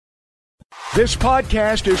This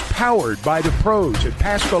podcast is powered by the pros at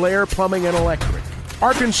Paschal Air Plumbing and Electric.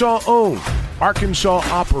 Arkansas owned. Arkansas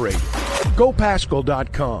operated.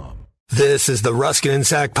 GoPaschal.com. This is the Ruscin and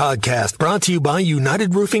Zach podcast, brought to you by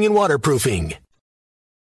United Roofing and Waterproofing.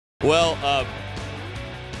 Well,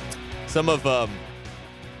 some of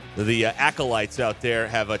the acolytes out there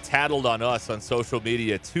have tattled on us on social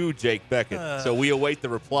media to Jake Beckett. So we await the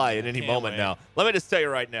reply at any moment now. Let me just tell you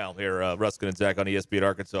right now here, Ruscin and Zach on ESPN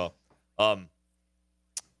Arkansas.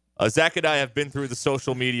 Zach and I have been through the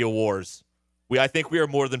social media wars. I think we are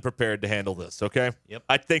more than prepared to handle this, okay? Yep.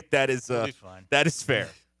 I think that is fair.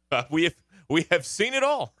 We have seen it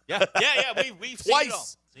all. Yeah. We've seen it all.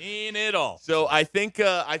 Seen it all. So I think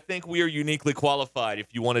we are uniquely qualified.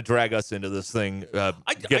 If you want to drag us into this thing,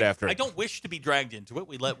 get after it. I don't wish to be dragged into it.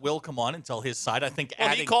 We let Will come on and tell his side. I think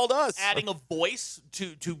he called us. Adding a voice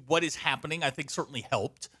to what is happening, I think certainly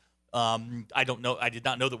helped. I don't know. I did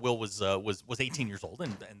not know that Will was 18 years old,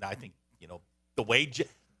 and I think the way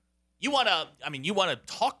you want to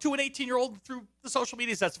talk to an 18-year-old through the social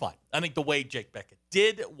medias. That's fine. I think the way Jake Beckett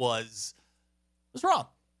did was wrong.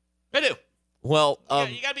 I do. Well,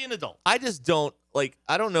 you got to be an adult. I just don't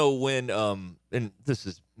I don't know when. And this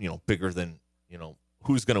is bigger than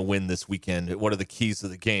who's going to win this weekend. What are the keys to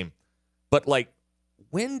the game? But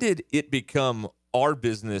when did it become our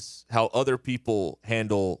business how other people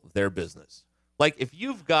handle their business? If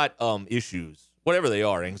you've got issues, whatever they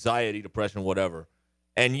are, anxiety, depression, whatever,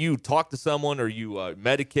 and you talk to someone or you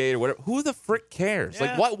medicate or whatever, who the frick cares?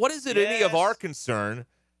 Yeah. What is it any of our concern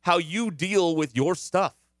how you deal with your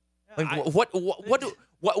stuff?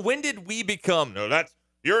 When did we become,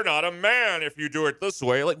 you're not a man if you do it this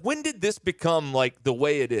way? When did this become the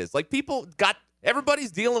way it is?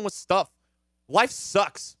 Everybody's dealing with stuff. Life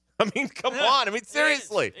sucks. Come on.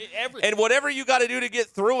 Seriously. And whatever you got to do to get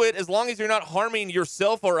through it, as long as you're not harming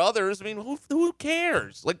yourself or others, who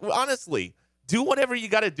cares? Honestly, do whatever you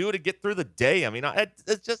got to do to get through the day. I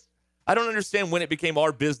don't understand when it became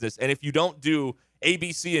our business. And if you don't do A,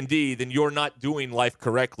 B, C, and D, then you're not doing life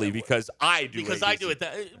correctly because I do. Because ABC. I do it.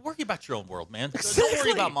 Worry about your own world, man. Exactly. Don't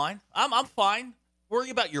worry about mine. I'm fine.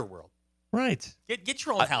 Worry about your world. Right. Get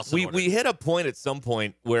your own house in order. We hit a point at some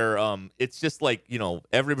point where it's just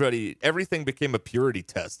everything became a purity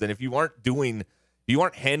test. And if you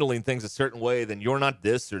aren't handling things a certain way, then you're not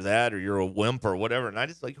this or that, or you're a wimp or whatever. And I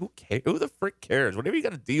just who cares? Who the frick cares? Whatever you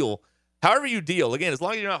got to deal, however you deal, again, as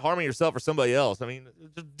long as you're not harming yourself or somebody else,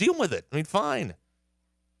 just deal with it. Fine.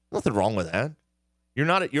 Nothing wrong with that. You're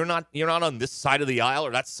not on this side of the aisle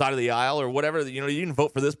or that side of the aisle or whatever. You didn't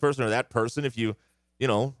vote for this person or that person if you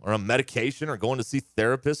or on medication or going to see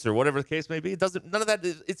therapists or whatever the case may be. None of that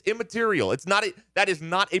it's immaterial. That is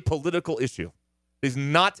not a political issue. It is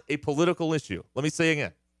not a political issue. Let me say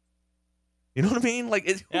again. You know what I mean?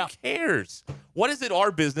 Who cares? What is it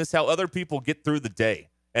our business how other people get through the day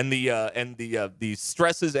and the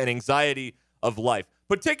stresses and anxiety of life,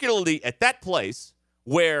 particularly at that place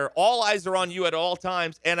where all eyes are on you at all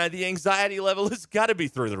times and the anxiety level has got to be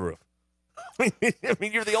through the roof.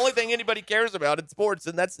 You're the only thing anybody cares about in sports,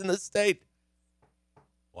 and that's in this state.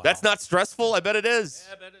 Wow. That's not stressful? I bet it is.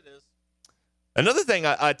 Yeah, I bet it is. Another thing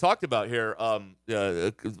I talked about here,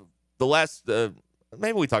 the last,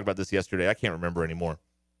 maybe we talked about this yesterday. I can't remember anymore.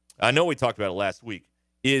 I know we talked about it last week.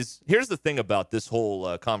 Here's the thing about this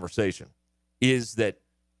whole conversation, is that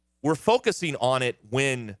we're focusing on it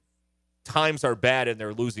when times are bad and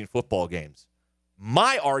they're losing football games.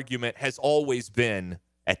 My argument has always been,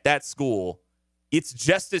 at that school, it's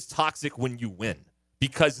just as toxic when you win,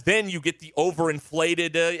 because then you get the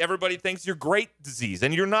overinflated, everybody thinks you're great disease,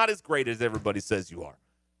 and you're not as great as everybody says you are.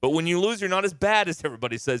 But when you lose, you're not as bad as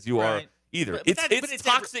everybody says you are either. But it's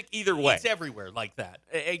toxic either way. It's everywhere like that.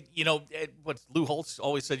 What Lou Holtz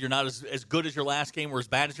always said, you're not as good as your last game or as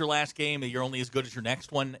bad as your last game, you're only as good as your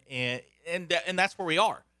next one, and that's where we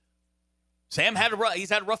are. Sam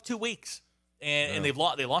he's had a rough 2 weeks, and they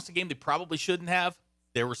lost a game they probably shouldn't have.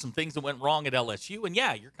 There were some things that went wrong at LSU, and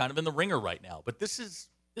you're kind of in the ringer right now. But this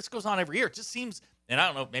goes on every year. It just seems, and I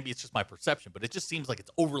don't know, maybe it's just my perception, but it just seems like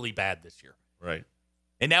it's overly bad this year. Right.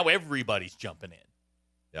 And now everybody's jumping in.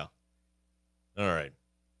 Yeah. All right.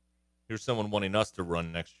 Here's someone wanting us to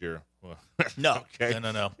run next year. No. Okay.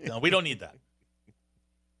 No, we don't need that.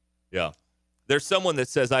 Yeah. There's someone that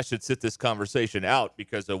says I should sit this conversation out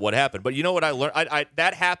because of what happened. But you know what I learned?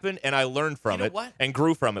 That happened, and I learned from it and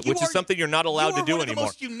grew from it, which is something you're not allowed to do anymore. You are one of the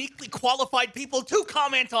most uniquely qualified people to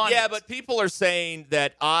comment on it. Yeah, but people are saying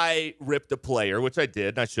that I ripped a player, which I did,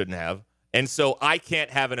 and I shouldn't have. And so I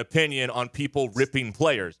can't have an opinion on people ripping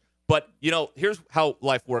players. But, here's how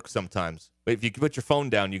life works sometimes. If you put your phone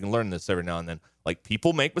down, you can learn this every now and then.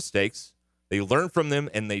 People make mistakes. They learn from them,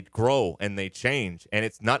 and they grow, and they change. And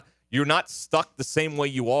you're not stuck the same way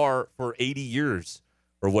you are for 80 years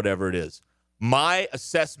or whatever it is. My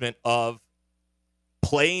assessment of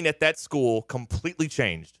playing at that school completely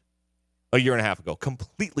changed a year and a half ago.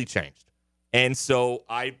 Completely changed. And so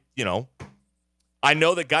I know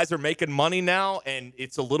that guys are making money now, and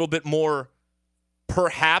it's a little bit more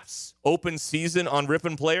perhaps open season on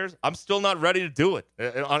ripping players. I'm still not ready to do it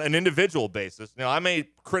on an individual basis. I may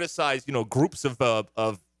criticize, groups of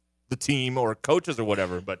the team or coaches or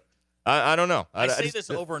whatever, but I don't know. I say this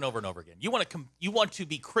over and over and over again. You want to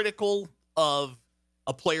be critical of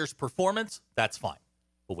a player's performance, that's fine.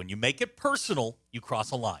 But when you make it personal, you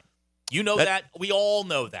cross a line. You know that. We all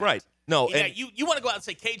know that. Right. No. Yeah, you want to go out and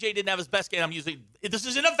say KJ didn't have his best game. This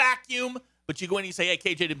is in a vacuum, but you go in and you say, hey,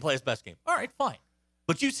 KJ didn't play his best game. All right, fine.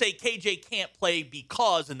 But you say KJ can't play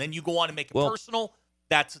because, and then you go on and make it personal.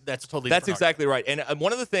 That's totally. That's exactly right. And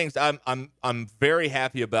one of the things I'm very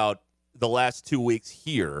happy about the last 2 weeks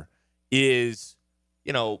here is,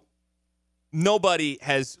 nobody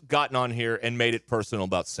has gotten on here and made it personal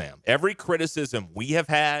about Sam. Every criticism we have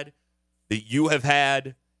had, that you have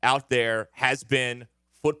had out there, has been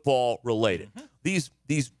football related. Mm-hmm.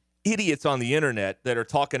 These idiots on the internet that are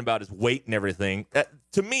talking about his weight and everything,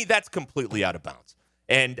 to me, that's completely out of bounds.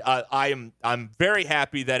 And I'm very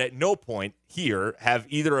happy that at no point here have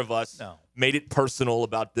either of us made it personal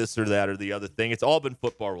about this or that or the other thing. It's all been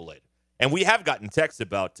football related. And we have gotten texts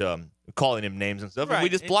about calling him names and stuff, right. And we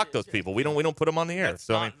just block those people. We don't put them on the air. It's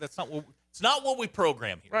not what we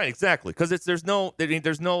program here. Right, exactly. Because there's no.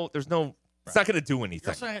 It's not going to do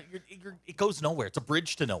anything. It goes nowhere. It's a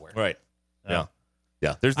bridge to nowhere. Right. Yeah.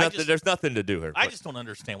 There's nothing to do here. I just don't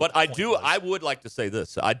understand. But I would like to say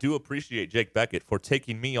this. I do appreciate Jake Beckett for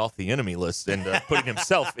taking me off the enemy list and putting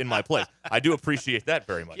himself in my place. I do appreciate that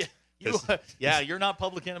very much. You're not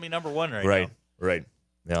public enemy number one right now. Right.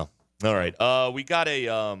 Yeah. All right. We got a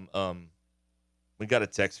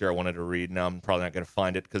text here I wanted to read. Now I'm probably not going to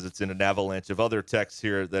find it because it's in an avalanche of other texts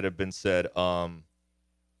here that have been said. Rob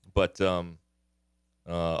put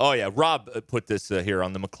this here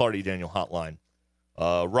on the McClarty Daniel hotline.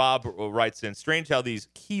 Rob writes in, strange how these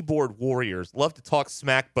keyboard warriors love to talk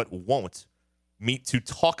smack but won't meet to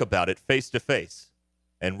talk about it face to face.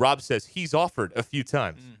 And Rob says he's offered a few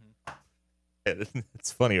times. Mm-hmm.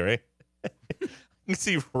 It's funny, right? You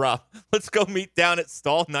see, Rob, let's go meet down at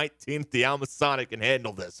stall 19 at the Alma Sonic and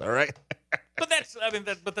handle this, all right? But that's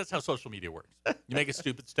how social media works. You make a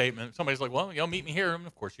stupid statement. Somebody's like, well, meet me here. And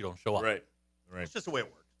of course, you don't show up. Right. It's just the way it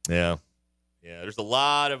works. Yeah. There's a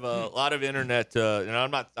lot of internet,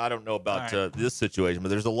 and I don't know about this situation, but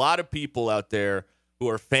there's a lot of people out there who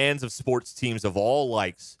are fans of sports teams of all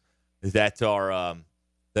likes that are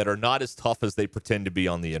not as tough as they pretend to be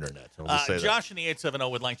on the internet. Josh in the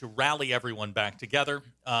 870 would like to rally everyone back together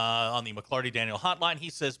on the McClarty Daniel hotline. He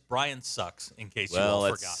says Brian sucks, in case you all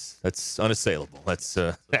forgot. That's unassailable. That's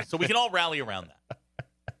so we can all rally around that.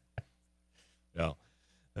 No.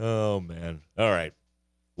 Oh, man. All right.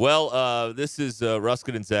 Well, this is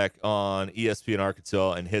Ruscin and Zach on ESPN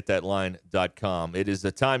Arkansas and hitthatline.com. It is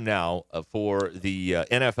the time now for the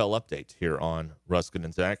NFL update here on Ruscin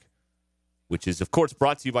and Zach, which is, of course,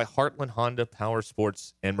 brought to you by Heartland Honda Power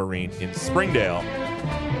Sports and Marine in Springdale.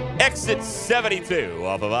 Exit 72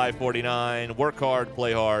 off of I-49. Work hard,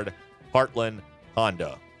 play hard. Heartland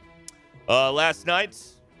Honda. Last night,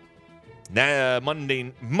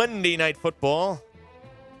 Monday Night Football,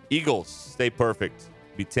 Eagles stay perfect.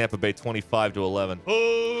 Beat Tampa Bay 25-11.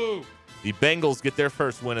 Ooh. The Bengals get their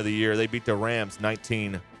first win of the year. They beat the Rams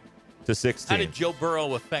 19-16. How did Joe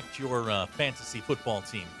Burrow affect your fantasy football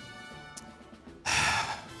team?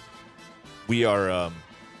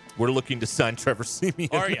 We're looking to sign Trevor Siemian.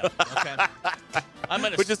 Are you? Okay.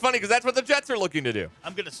 Which is funny because that's what the Jets are looking to do.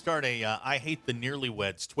 I'm going to start a I Hate the Nearly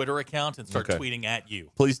Weds Twitter account and start tweeting at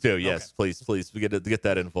you. Please do. Yes, okay. Please. We get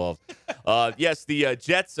that involved. Yes, the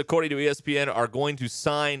Jets, according to ESPN, are going to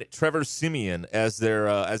sign Trevor Siemian as their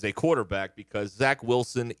as a quarterback because Zach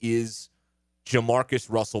Wilson is Jamarcus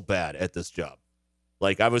Russell bad at this job.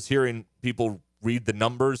 Like, I was hearing people read the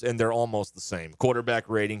numbers, and they're almost the same. Quarterback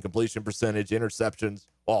rating, completion percentage, interceptions,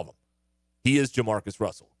 all of them. He is Jamarcus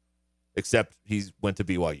Russell, except he's went to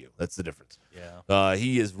BYU. That's the difference. Yeah.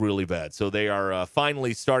 He is really bad. So they are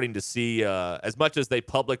finally starting to see, as much as they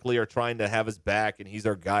publicly are trying to have his back and he's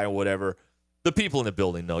our guy or whatever, the people in the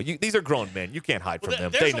building know. These are grown men. You can't hide from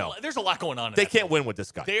them. They know. There's a lot going on. They can't win with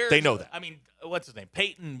this guy. They know that. I mean, what's his name?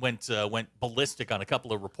 Peyton went ballistic on a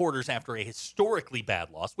couple of reporters after a historically bad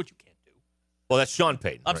loss, which you can't do. Well, that's Sean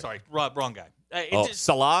Payton. I'm sorry. Wrong guy.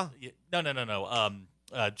 Salah? No.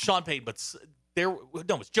 Sean Payton, but it's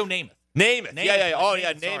Joe Namath. Namath. Yeah. Oh,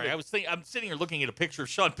 yeah, Sorry, Namath. I'm sitting here looking at a picture of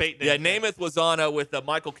Sean Payton. Yeah, Namath was on with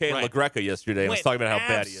Michael K. and LaGreca yesterday. And was talking about how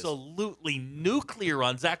bad he is. Absolutely nuclear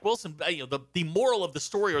on Zach Wilson. The moral of the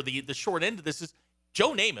story, or the short end of this, is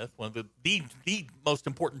Joe Namath, one of the most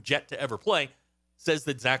important Jet to ever play, says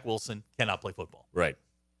that Zach Wilson cannot play football. Right.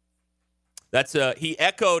 That's he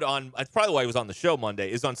echoed on. That's probably why he was on the show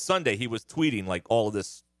Monday. Is on Sunday he was tweeting like all of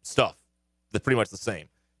this stuff. That's pretty much the same.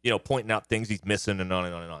 Pointing out things he's missing and on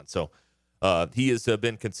and on and on. So he has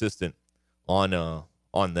been consistent on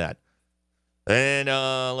that. And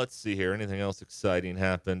let's see here. Anything else exciting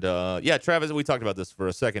happened? Travis. We talked about this for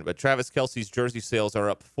a second, but Travis Kelce's jersey sales are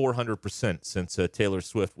up 400% since Taylor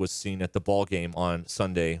Swift was seen at the ball game on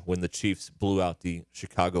Sunday when the Chiefs blew out the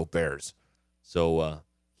Chicago Bears. So.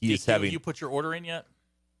 You put your order in yet?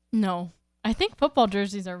 No. I think football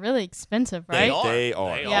jerseys are really expensive, right? They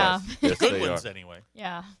are. Yeah. Yes, good ones anyway.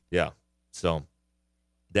 Yeah. Yeah. So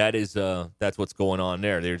that's what's going on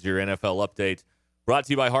there. There's your NFL update. Brought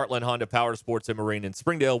to you by Heartland Honda Power Sports and Marine in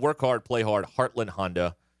Springdale. Work hard, play hard. Heartland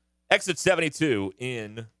Honda. Exit 72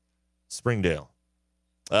 in Springdale.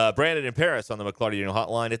 Brandon in Paris on the McLarty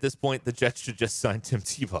hotline. At this point, the Jets should just sign Tim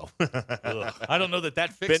Tebow. I don't know that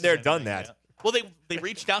fixes Been there, anything, done that. Yeah. Well, they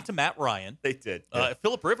reached out to Matt Ryan. They did.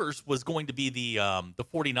 Phillip Rivers was going to be the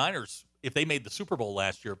 49ers if they made the Super Bowl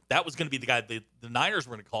last year. That was going to be the guy the Niners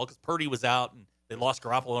were going to call because Purdy was out and they lost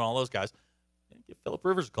Garoppolo and all those guys. Give Phillip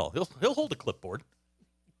Rivers a call. He'll hold a clipboard.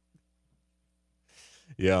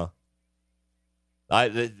 Yeah. I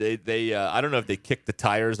don't know if they kicked the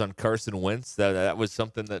tires on Carson Wentz. That was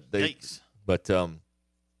something that they. Yikes. But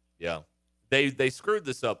yeah, they screwed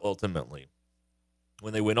this up ultimately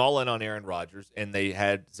when they went all in on Aaron Rodgers and they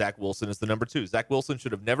had Zach Wilson as the number 2. Zach Wilson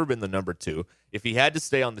should have never been the number 2. If he had to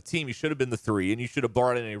stay on the team, he should have been the 3, and you should have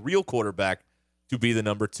brought in a real quarterback to be the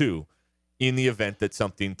number 2 in the event that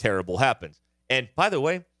something terrible happens. And by the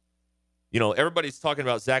way, everybody's talking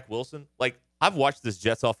about Zach Wilson. Like, I've watched this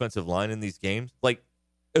Jets offensive line in these games. Like,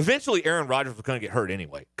 eventually Aaron Rodgers was going to get hurt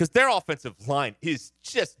anyway because their offensive line is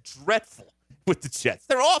just dreadful. With the Jets,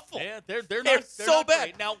 they're awful. Yeah, they're so not bad.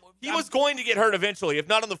 Great. Now he was going to get hurt eventually, if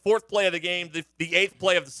not on the 4th play of the game, the 8th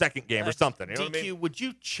play of the second game, or something. You know what I mean? Would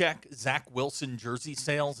you check Zach Wilson jersey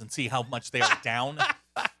sales and see how much they are down?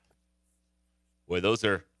 Boy, those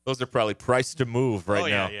are probably priced to move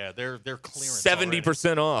right now. Yeah, they're clearance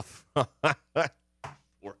 70% off. Man,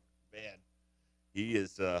 he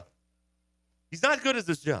is. He's not good at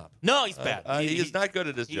this job. No, he's bad. He is not good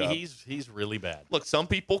at his job. He's really bad. Look, some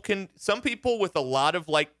people with a lot of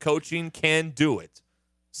coaching can do it.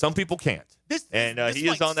 Some people can't. He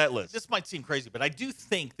is on that list. This might seem crazy, but I do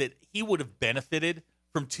think that he would have benefited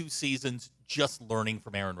from 2 seasons just learning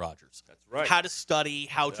from Aaron Rodgers. That's right. How to study,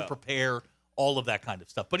 how to prepare, all of that kind of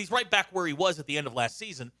stuff. But he's right back where he was at the end of last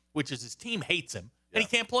season, which is his team hates him and he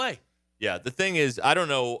can't play. Yeah, the thing is, I don't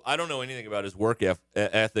know anything about his work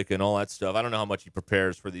ethic and all that stuff. I don't know how much he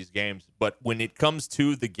prepares for these games. But when it comes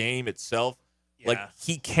to the game itself,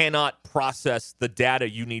 he cannot process the data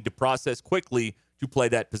you need to process quickly to play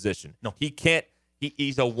that position. No, he can't.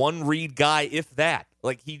 He's a one-read guy, if that.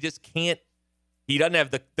 He just can't. He doesn't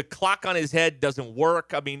have the clock on his head doesn't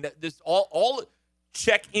work. I mean, this all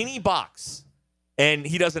check any box, and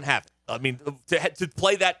he doesn't have it. I mean, to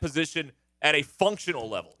play that position at a functional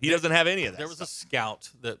level, he doesn't have any of that. There was a scout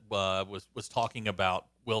that was talking about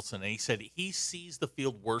Wilson, and he said he sees the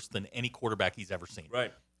field worse than any quarterback he's ever seen.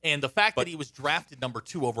 Right. And the fact that he was drafted number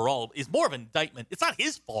 2 overall is more of an indictment. It's not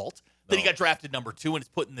his fault that he got drafted number 2 and is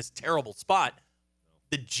put in this terrible spot.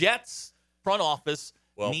 The Jets front office,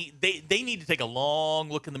 they need to take a long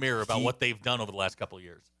look in the mirror about what they've done over the last couple of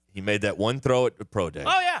years. He made that one throw at Pro Day.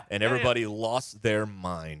 Oh, yeah. And everybody lost their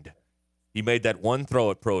mind. He made that one throw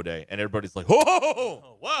at Pro Day, and everybody's like,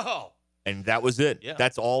 whoa! Whoa! And that was it. Yeah.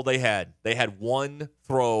 That's all they had. They had one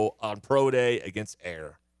throw on Pro Day against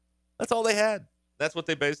Air. That's all they had. That's what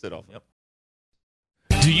they based it off of. Yep.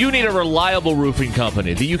 Do you need a reliable roofing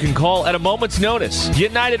company that you can call at a moment's notice?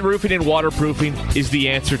 United Roofing and Waterproofing is the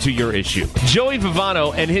answer to your issue. Joey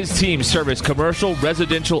Vivano and his team service commercial,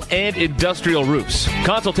 residential, and industrial roofs.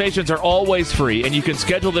 Consultations are always free, and you can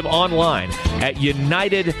schedule them online at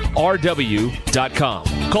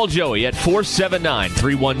unitedrw.com. Call Joey at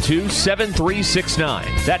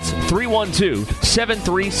 479-312-7369. That's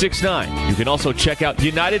 312-7369. You can also check out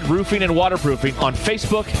United Roofing and Waterproofing on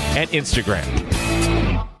Facebook and Instagram.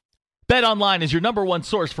 BetOnline is your number one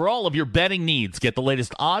source for all of your betting needs. Get the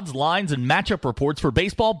latest odds, lines, and matchup reports for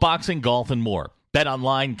baseball, boxing, golf, and more.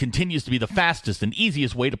 BetOnline continues to be the fastest and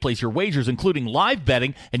easiest way to place your wagers, including live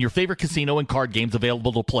betting and your favorite casino and card games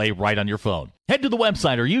available to play right on your phone. Head to the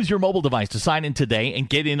website or use your mobile device to sign in today and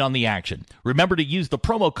get in on the action. Remember to use the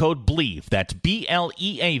promo code BLEAV, that's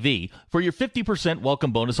BLEAV, for your 50%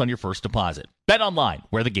 welcome bonus on your first deposit. BetOnline,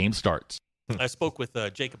 where the game starts. I spoke with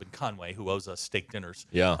Jacob and Conway, who owes us steak dinners.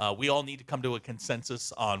 Yeah. We all need to come to a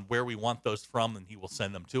consensus on where we want those from, and he will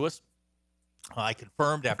send them to us. I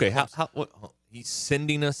confirmed after. Okay, what, he's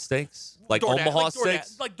sending us steaks? Like DoorDash, Omaha like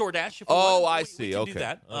steaks? Like DoorDash. If Oh, we want, I we see. can Okay. do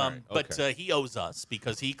that. All right. But Okay. he owes us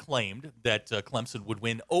because he claimed that Clemson would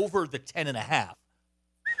win over the 10.5.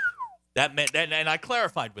 That meant, and I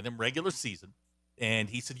clarified with him regular season, and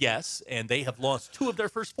he said yes, and they have lost 2 of their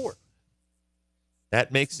first 4. That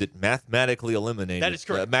makes it mathematically eliminated. That is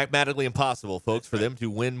correct. Mathematically impossible, folks, for them to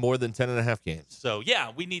win more than 10.5 games. So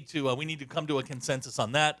yeah, we need to come to a consensus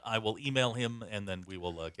on that. I will email him, and then we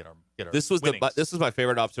will get our This was winnings. this was my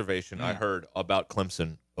favorite observation I heard about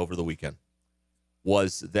Clemson over the weekend.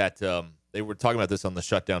 Was that they were talking about this on the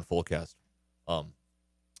Shutdown Fullcast. Dabo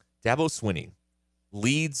Swinney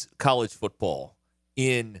leads college football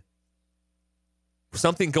in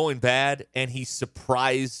something going bad, and he's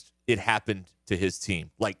surprised it happened to his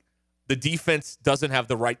team. Like, the defense doesn't have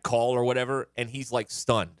the right call or whatever, and he's, like,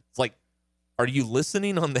 stunned. It's like, are you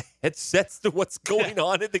listening on the headsets to what's going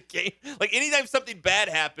on in the game? Like, anytime something bad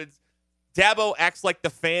happens, Dabo acts like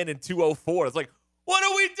the fan in 204. It's like, what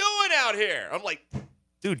are we doing out here? I'm like,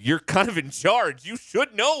 dude, you're kind of in charge. You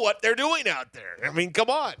should know what they're doing out there. I mean, come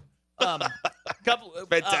on.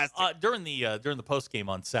 Fantastic. During the post game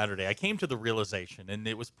on Saturday, I came to the realization, and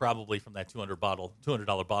it was probably from that $200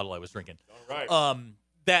 bottle I was drinking. All right.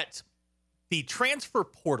 That the transfer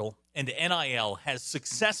portal and NIL has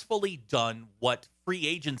successfully done what free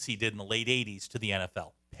agency did in the late '80s to the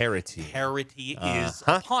NFL. Parity. Parity is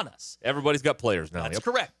upon us. Everybody's got players now. That's Yep.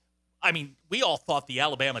 correct. I mean, we all thought the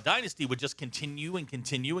Alabama dynasty would just continue and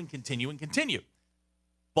continue and continue and continue.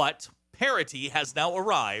 But parity has now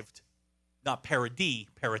arrived. Not parity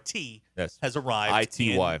Yes. has arrived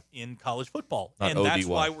ITY. in college football. Not and that's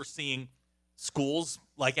ODY. why we're seeing schools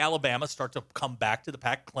like Alabama start to come back to the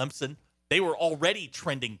pack. Clemson, they were already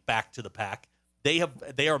trending back to the pack. They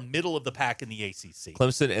are middle of the pack in the ACC.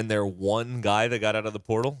 Clemson and their one guy that got out of the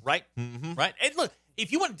portal. Right? Mm-hmm. Right? And look,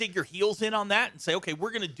 if you want to dig your heels in on that and say, okay, we're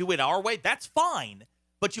going to do it our way, that's fine.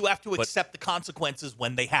 But you have to accept the consequences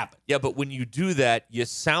when they happen. Yeah, but when you do that, you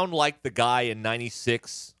sound like the guy in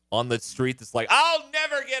 96 on the street that's like, I'll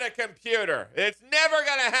never get a computer. It's never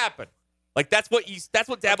going to happen. Like, that's what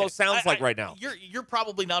Dabo sounds like right now. You're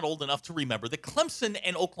probably not old enough to remember that Clemson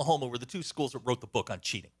and Oklahoma were the 2 schools that wrote the book on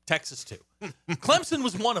cheating. Texas, too. Clemson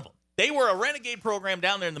was one of them. They were a renegade program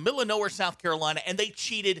down there in the middle of nowhere, South Carolina, and they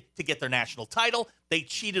cheated to get their national title. They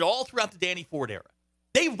cheated all throughout the Danny Ford era.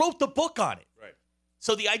 They wrote the book on it. Right.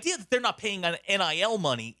 So the idea that they're not paying on NIL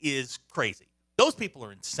money is crazy. Those people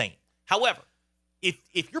are insane. However,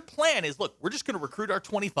 if your plan is, look, we're just going to recruit our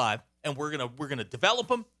 25 and we're going to develop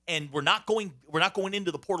them, and we're not going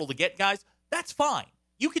into the portal to get guys, that's fine.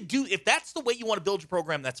 You could do, if that's the way you want to build your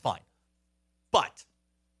program, that's fine. But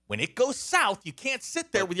when it goes south, you can't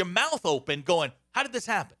sit there with your mouth open going, how did this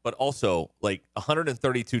happen? But also, like,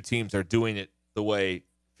 132 teams are doing it the way,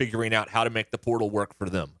 figuring out how to make the portal work for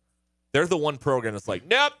them. They're the one program that's like,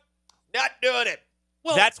 nope, not doing it.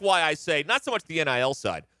 Well, that's why I say, not so much the NIL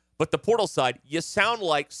side, but the portal side, you sound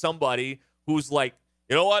like somebody who's like,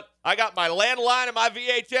 you know what? I got my landline and my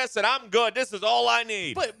VHS, and I'm good. This is all I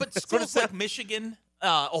need. But schools like Michigan,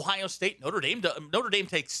 Ohio State, Notre Dame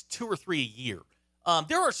takes 2 or 3 a year.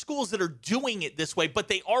 There are schools that are doing it this way, but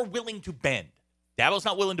they are willing to bend. Dabo's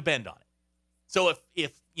not willing to bend on it. So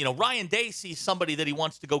if Ryan Day sees somebody that he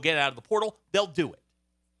wants to go get out of the portal, they'll do it.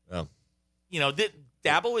 Yeah.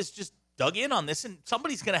 Dabo is just dug in on this, and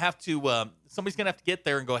somebody's going to have to get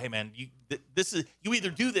there and go, hey man, you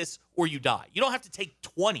either do this or you die. You don't have to take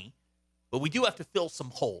 20, but we do have to fill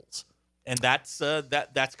some holes, and that's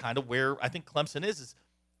kind of where I think Clemson is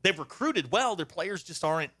they've recruited well. Their players just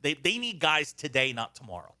aren't. They need guys today, not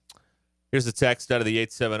tomorrow. Here's a text out of the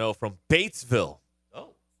 870 from Batesville,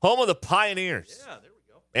 home of the Pioneers. Yeah, there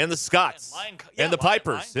we go. And the Scots. And the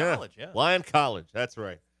Pipers. Lion College, yeah. Lion College. That's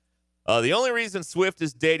right. The only reason Swift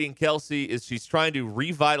is dating Kelsey is she's trying to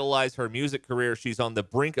revitalize her music career. She's on the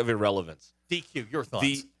brink of irrelevance. DQ, your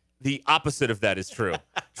thoughts. The opposite of that is true.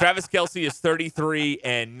 Travis Kelsey is 33,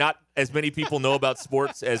 and not as many people know about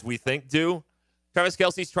sports as we think do. Travis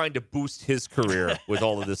Kelsey's trying to boost his career with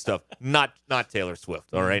all of this stuff, not Taylor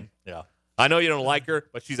Swift, all right? Yeah. I know you don't like her,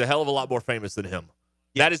 but she's a hell of a lot more famous than him.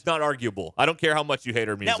 Yes. That is not arguable. I don't care how much you hate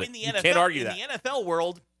her music. Now, in the you NFL, can't argue that. In the NFL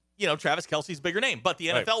world, Travis Kelce's a bigger name, but the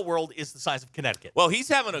NFL world is the size of Connecticut. Well, he's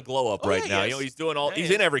having a glow up right now. He is. He's doing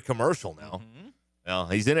he's in every commercial now. Mm-hmm. No,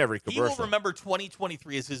 he's in every commercial. He will remember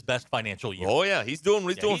 2023 as his best financial year. Oh yeah, he's doing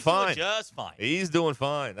fine. Doing just fine. He's doing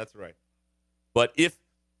fine. That's right. But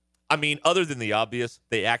other than the obvious,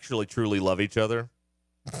 they actually truly love each other.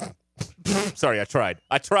 Sorry, I tried.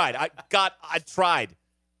 I tried.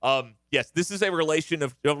 Yes, this is a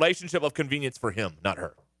relationship of convenience for him, not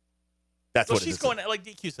her. That's what she's going, like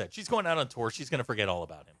DQ said, she's going out on tour. She's going to forget all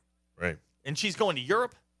about him. Right. And she's going to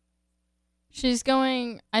Europe? She's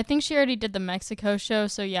going, I think she already did the Mexico show,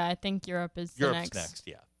 so yeah, I think Europe is Europe's next,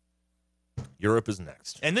 yeah. Europe is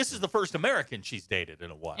next. And this is the first American she's dated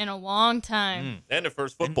in a while. In a long time. And the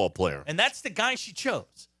first football player. And that's the guy she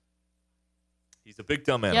chose. He's a big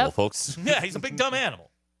dumb animal, folks. Yeah, he's a big dumb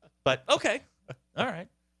animal. But, okay. All right.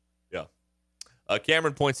 Yeah.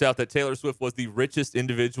 Cameron points out that Taylor Swift was the richest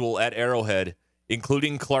individual at Arrowhead,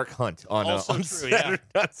 including Clark Hunt on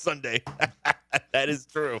Sunday. That is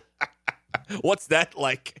true. What's that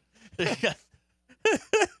like?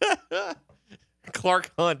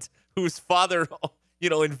 Clark Hunt, whose father,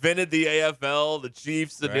 invented the AFL, the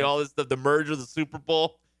Chiefs, and all this stuff, the merger, the Super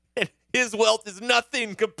Bowl. And his wealth is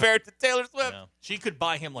nothing compared to Taylor Swift. No. She could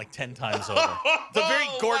buy him like 10 times over. It's a very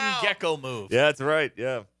Gordon Gekko move. Yeah, that's right.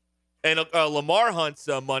 Yeah. And Lamar Hunt's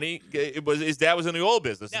money, his dad was in the oil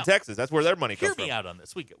business in Texas. That's where their money comes from. Hear me out on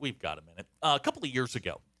this. We've got a minute. A couple of years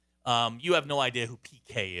ago, you have no idea who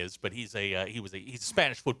PK is, but he's a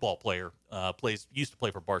Spanish football player. Used to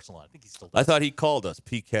play for Barcelona. I think he still does. I thought he called us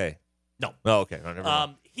PK. No. Oh, okay. No, never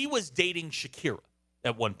mind. He was dating Shakira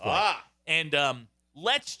at one point. And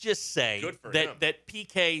let's just say that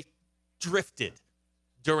PK drifted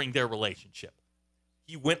during their relationship.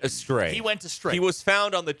 He went astray. He was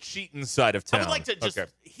found on the cheating side of town. I would like to just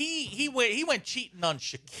he went cheating on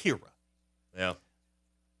Shakira. Yeah.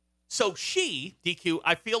 So DQ,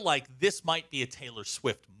 I feel like this might be a Taylor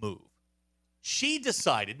Swift move. She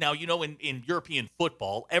decided, now in European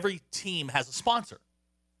football, every team has a sponsor.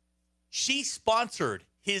 She sponsored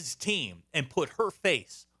his team and put her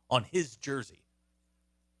face on his jersey.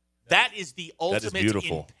 That is the ultimate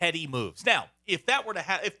in petty moves. Now, if that were to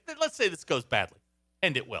happen, let's say this goes badly,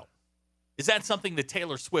 and it will, is that something that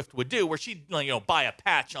Taylor Swift would do, where she'd buy a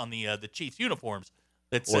patch on the Chiefs uniforms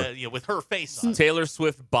that's with her face on it? Taylor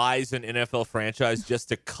Swift buys an NFL franchise just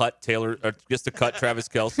to cut Travis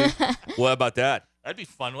Kelce. What about that? That'd be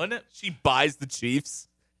fun, wouldn't it? She buys the Chiefs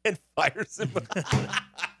and fires him.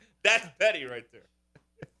 That's petty right there.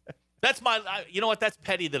 That's that's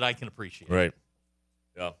petty that I can appreciate. Right.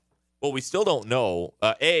 Yeah. Well, we still don't know,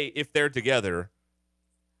 if they're together,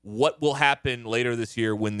 what will happen later this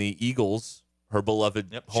year when the Eagles, her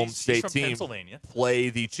beloved home state team, play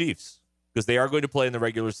the Chiefs. Because they are going to play in the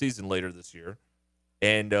regular season later this year.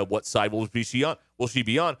 And what side will she on? Will she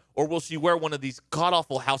be on? Or will she wear one of these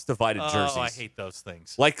god-awful house-divided jerseys? Oh, I hate those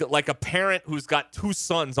things. Like a parent who's got two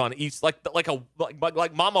sons on each, like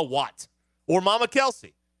Mama Watt or Mama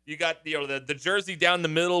Kelsey. You got the jersey down the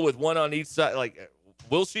middle with one on each side. Like,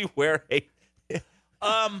 will she wear a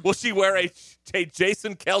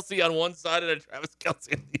Jason Kelsey on one side and a Travis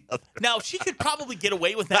Kelce on the other? Now, she could probably get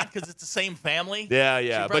away with that because it's the same family.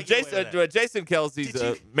 Yeah. But Jason Kelsey's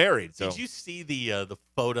married. So. Did you see the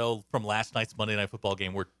photo from last night's Monday Night Football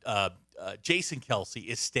game where Jason Kelsey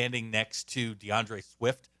is standing next to DeAndre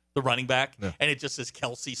Swift, the running back, and it just says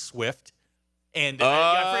Kelsey Swift? And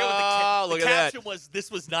I forget what the caption was. This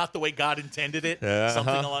was not the way God intended it.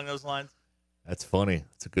 Something along those lines. That's funny.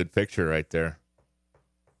 It's a good picture right there.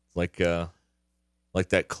 Like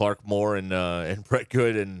that Clark Moore and Brett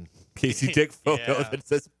Good and Casey Dick photo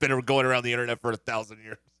that's been going around the internet for 1,000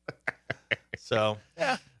 years. So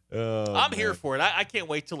I'm here for it. I can't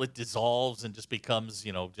wait till it dissolves and just becomes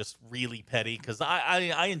just really petty, because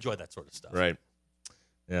I enjoy that sort of stuff. Right.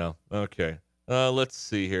 Yeah. Okay. Let's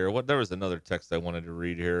see here. There was another text I wanted to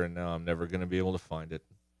read here, and now I'm never going to be able to find it.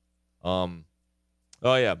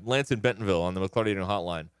 Oh yeah, Lance in Bentonville on the McClarty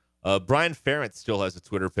Hotline. Brian Ferentz still has a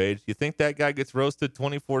Twitter page. You think that guy gets roasted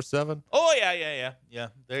 24/7? Oh yeah.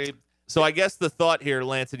 So I guess the thought here,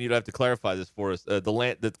 Lance, and you'd have to clarify this for us.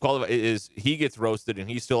 The qualify is he gets roasted and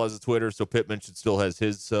he still has a Twitter, so Pittman should still has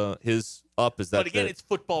his up. Is that? But again, it's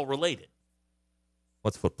football related.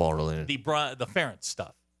 What's football related? The Ferentz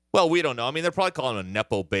stuff. Well, we don't know. I mean, they're probably calling him a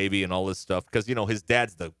Nepo baby and all this stuff because, his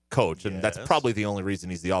dad's the coach, and that's probably the only reason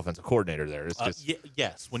he's the offensive coordinator there. It's just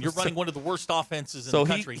yes. When you're running one of the worst offenses in the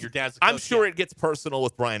country, your dad's the coach. I'm sure it gets personal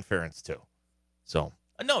with Brian Ferentz, too. So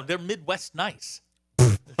no, they're Midwest nice.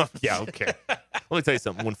 Yeah, okay. Let me tell you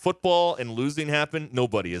something. When football and losing happen,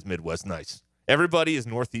 nobody is Midwest nice. Everybody is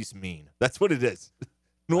Northeast mean. That's what it is.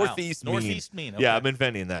 Northeast Wow. mean. Northeast mean. Okay. Yeah, I'm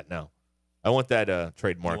inventing that now. I want that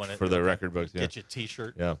trademark for the record books. Yeah. Get you a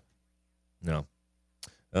T-shirt. Yeah. No.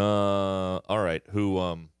 All right.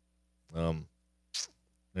 Who?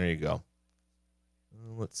 There you go.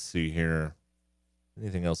 Let's see here.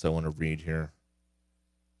 Anything else I want to read here?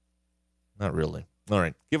 Not really. All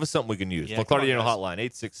right. Give us something we can use. Yeah, Clardiano Hotline,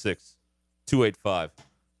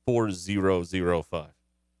 866-285-4005.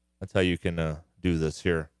 That's how you can do this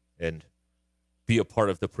here and be a part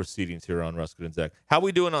of the proceedings here on Ruscin and Zach. How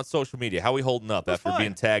we doing on social media? How we holding up after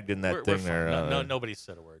being tagged in that thing there? No, nobody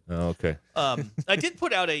said a word. Oh, okay. I did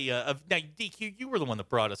put out now, DQ, you were the one that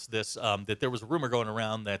brought us this, that there was a rumor going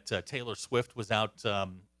around that Taylor Swift was out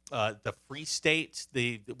the Free State,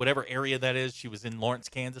 the whatever area that is. She was in Lawrence,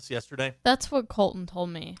 Kansas yesterday. That's what Colton told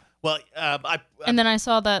me. Well, and then I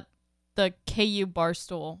saw that the KU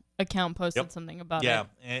Barstool account posted something about it. Yeah,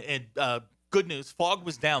 and good news, Fogg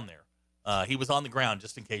was down there. He was on the ground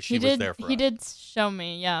just in case she was there for us. He did show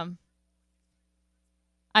me, yeah.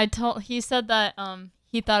 He said that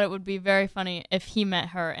he thought it would be very funny if he met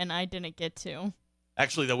her and I didn't get to.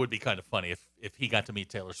 Actually, that would be kind of funny if he got to meet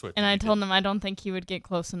Taylor Swift. And I told him I don't think he would get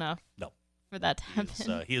close enough. No. For that to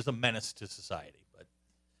happen. He is a menace to society, but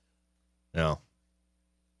no.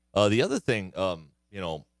 The other thing, on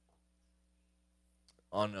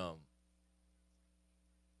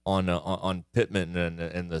Pittman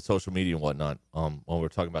and the social media and whatnot, when we were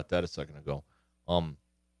talking about that a second ago,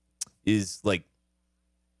 is like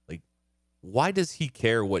why does he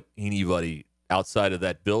care what anybody outside of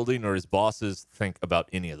that building or his bosses think about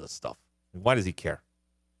any of this stuff? Why does he care?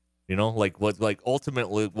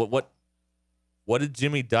 Ultimately, what did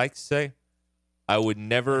Jimmy Dykes say? I would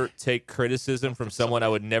never take criticism from someone I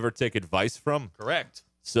would never take advice from. Correct.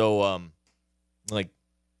 So,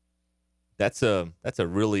 that's a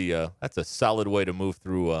really that's a solid way to move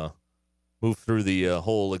through the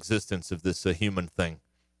whole existence of this human thing.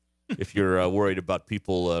 If you're worried about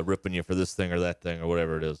people ripping you for this thing or that thing or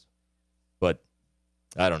whatever it is, but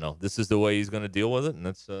I don't know. This is the way he's going to deal with it, and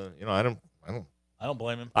that's I don't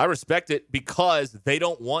blame him. I respect it because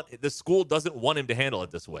the school doesn't want him to handle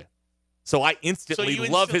it this way. So I instantly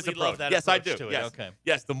love his approach. Yes, I do. Yes. Okay.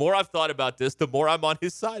 Yes, the more I've thought about this, the more I'm on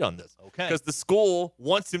his side on this. Okay. Because the school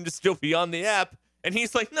wants him to still be on the app, and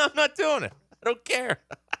he's like, no, I'm not doing it. I don't care.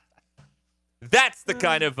 That's the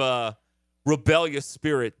kind of rebellious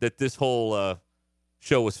spirit that this whole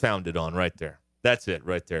show was founded on right there. That's it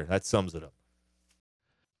right there. That sums it up.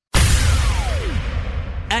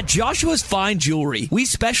 At Joshua's Fine Jewelry, we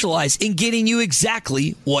specialize in getting you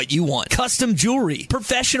exactly what you want. Custom jewelry,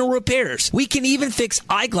 professional repairs. We can even fix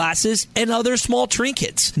eyeglasses and other small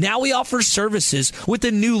trinkets. Now we offer services with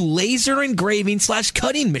a new laser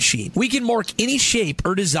engraving/cutting machine. We can mark any shape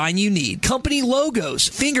or design you need. Company logos,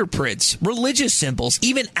 fingerprints, religious symbols,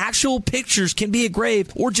 even actual pictures can be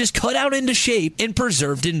engraved or just cut out into shape and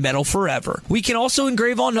preserved in metal forever. We can also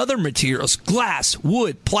engrave on other materials, glass,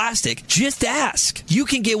 wood, plastic. Just ask. You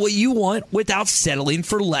can get what you want without settling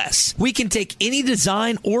for less. We can take any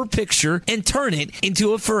design or picture and turn it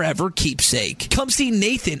into a forever keepsake. Come see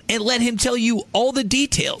Nathan and let him tell you all the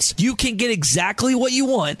details. You can get exactly what you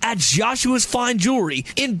want at Joshua's Fine Jewelry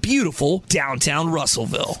in beautiful downtown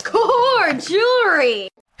Russellville. Core jewelry.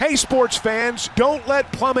 Hey, sports fans, don't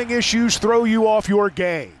let plumbing issues throw you off your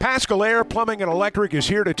game. Pascal Air Plumbing and Electric is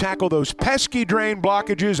here to tackle those pesky drain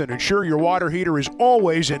blockages and ensure your water heater is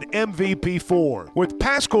always in MVP form. With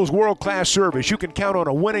Pascal's world-class service, you can count on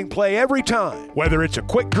a winning play every time. Whether it's a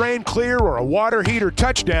quick drain clear or a water heater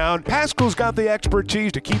touchdown, Pascal's got the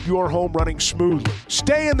expertise to keep your home running smoothly.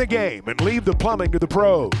 Stay in the game and leave the plumbing to the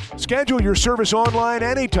pros. Schedule your service online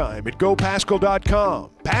anytime at gopascal.com.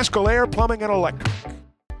 Pascal Air Plumbing and Electric.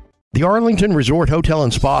 The Arlington Resort Hotel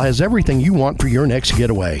and Spa has everything you want for your next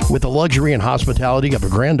getaway. With the luxury and hospitality of a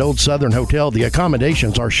grand old southern hotel, the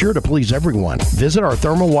accommodations are sure to please everyone. Visit our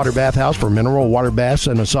thermal water bathhouse for mineral water baths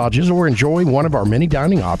and massages, or enjoy one of our many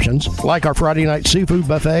dining options, like our Friday night seafood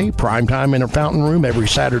buffet, primetime in a fountain room every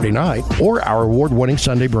Saturday night, or our award-winning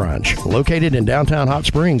Sunday brunch. Located in downtown Hot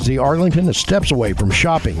Springs, the Arlington is steps away from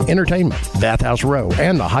shopping, entertainment, Bathhouse Row,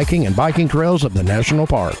 and the hiking and biking trails of the National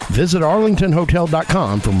Park. Visit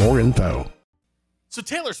arlingtonhotel.com for more info. So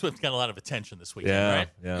Taylor Swift got a lot of attention this weekend, right?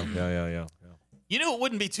 Yeah. You knew it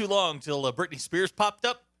wouldn't be too long till Britney Spears popped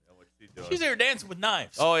up. She's there dancing with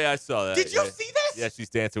knives. Oh, yeah, I saw that. Did you see this? Yeah,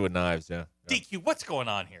 she's dancing with knives, yeah. DQ, what's going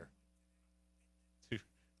on here?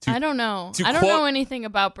 I don't know. I don't know anything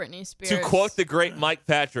about Britney Spears. To quote the great Mike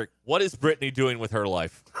Patrick, what is Britney doing with her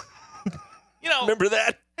life? Remember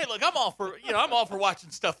that? Hey, look, I'm all for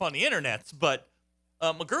watching stuff on the internet, but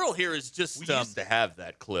My girl here is just. We used to have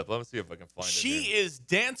that clip. Let me see if I can find it. She is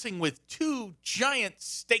dancing with 2 giant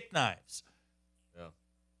steak knives.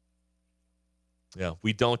 Yeah,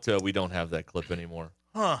 we don't have that clip anymore.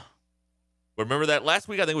 Huh. But remember that last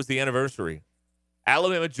week? I think was the anniversary.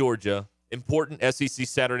 Alabama, Georgia, important SEC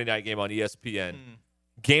Saturday night game on ESPN.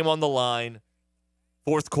 Game on the line,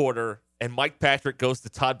 fourth quarter, and Mike Patrick goes to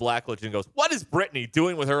Todd Blackledge and goes, "What is Brittany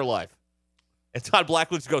doing with her life?" And Todd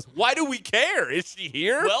Blackledge goes, "Why do we care? Is she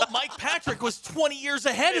here?" Well, Mike Patrick was 20 years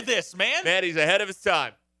ahead of this, man. Man, he's ahead of his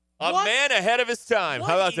time. A What? man ahead of his time.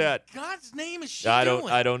 What How about in that? God's name is she I doing?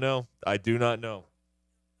 don't know. I do not know.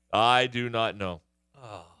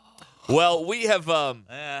 Oh. Well, we have,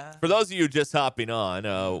 for those of you just hopping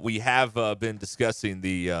on, we have been discussing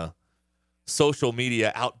the social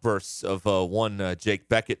media outbursts of one Jake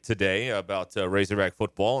Beckett today about Razorback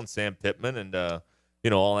football and Sam Pittman and,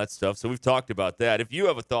 all that stuff. So we've talked about that. If you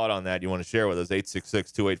have a thought on that you want to share with us,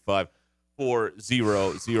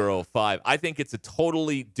 866-285-4005. I think it's a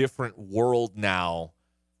totally different world now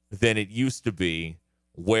than it used to be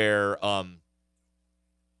where,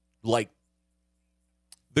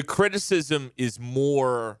 the criticism is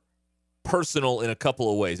more personal in a couple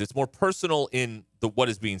of ways. It's more personal in what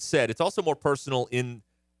is being said. It's also more personal in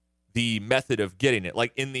the method of getting it.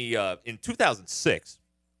 Like in 2006,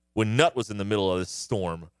 when Nutt was in the middle of this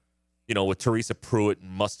storm, with Teresa Pruitt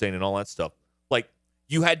and Mustaine and all that stuff, like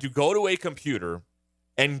you had to go to a computer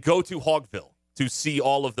and go to Hogville to see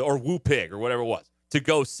all of or Woo Pig or whatever it was, to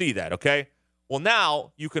go see that, okay? Well,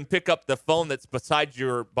 now you can pick up the phone that's beside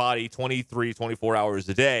your body 23, 24 hours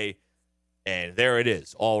a day, and there it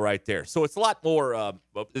is, all right there. So it's a lot more,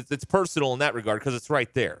 it's personal in that regard because it's right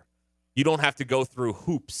there. You don't have to go through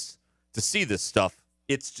hoops to see this stuff.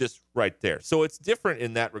 It's just right there. So it's different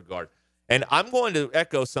in that regard. And I'm going to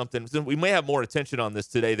echo something. We may have more attention on this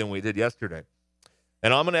today than we did yesterday.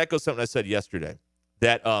 And I'm going to echo something I said yesterday,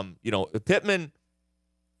 that, Pittman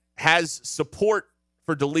has support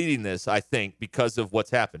for deleting this, I think, because of what's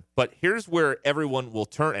happened. But here's where everyone will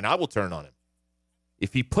turn, and I will turn on him.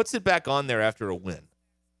 If he puts it back on there after a win,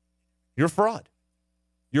 you're a fraud.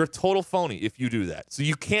 You're a total phony if you do that. So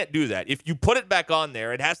you can't do that. If you put it back on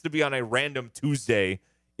there, it has to be on a random Tuesday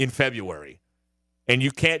in February. And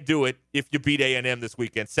you can't do it if you beat A&M this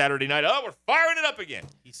weekend. Saturday night, we're firing it up again.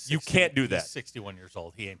 You can't do that. He's 61 years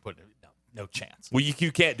old. He ain't putting it. No chance. Well,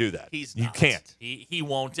 you can't do that. You can't. He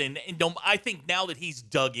won't. And I think now that he's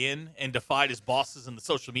dug in and defied his bosses in the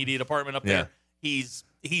social media department up there, he's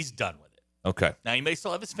done with it. Okay. Now, he may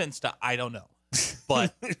still have his Finsta. I don't know.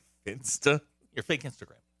 But Finsta? Your fake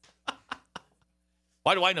Instagram.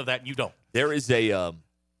 Why do I know that and you don't? There is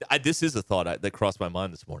this is a thought that crossed my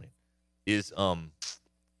mind this morning. Is what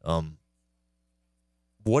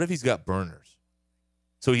if he's got burners?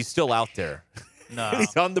 So he's still out there. No.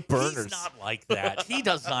 He's on the burners. He's not like that. He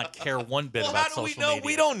does not care one bit about social media. How do we know?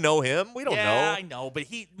 We don't know him. We don't know. Yeah, I know, but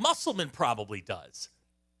Musselman probably does.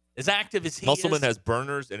 As active as he Musselman is. has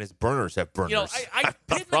burners, and his burners have burners. I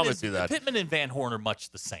promise you that. Pittman and Van Horn are much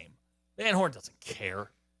the same. Van Horn doesn't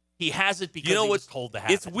care. He has it because he was told to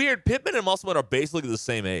have It's weird. Pittman and Musselman are basically the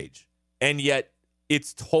same age, and yet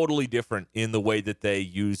it's totally different in the way that they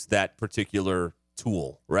use that particular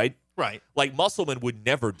tool, right? Right. Like Musselman would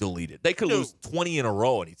never delete it. They could lose 20 in a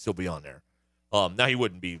row and he'd still be on there. Now he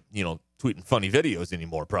wouldn't be, tweeting funny videos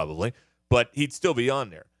anymore probably, but he'd still be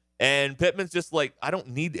on there. And Pittman's just like, I don't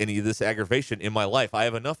need any of this aggravation in my life. I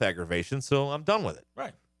have enough aggravation, so I'm done with it.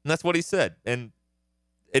 Right. And that's what he said. And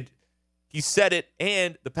he said it,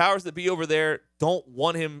 and the powers that be over there don't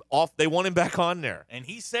want him off. They want him back on there. And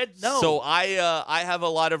he said no. So I have a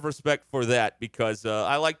lot of respect for that because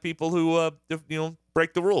I like people who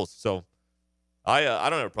break the rules. So I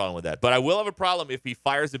don't have a problem with that. But I will have a problem if he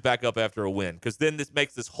fires it back up after a win, because then this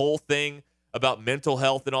makes this whole thing about mental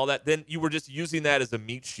health and all that. Then you were just using that as a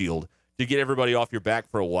meat shield to get everybody off your back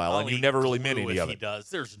for a while, and you never really meant any of it. He does.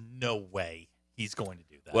 There's no way he's going to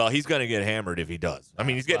do that. Well, he's going to get hammered if he does. I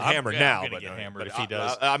mean, he's getting hammered now. I'm going to get hammered if he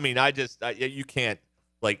does. I mean, you can't,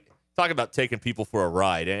 talk about taking people for a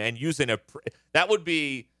ride and using that would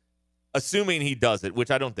be, assuming he does it,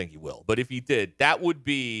 which I don't think he will. But if he did, that would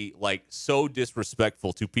be, so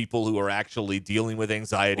disrespectful to people who are actually dealing with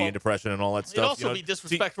anxiety and depression and all that stuff. It'd also be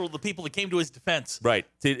disrespectful to the people that came to his defense. Right.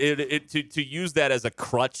 To use that as a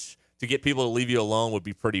crutch to get people to leave you alone would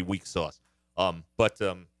be pretty weak sauce.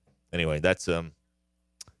 Anyway, that's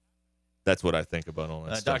what I think about all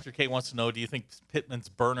that stuff. Dr. K wants to know, do you think Pittman's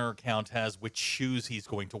burner account has which shoes he's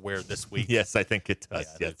going to wear this week? Yes, I think it does.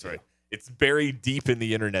 Yeah, that's right. It's buried deep in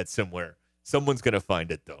the internet somewhere. Someone's going to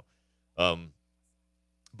find it, though.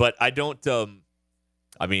 But I don't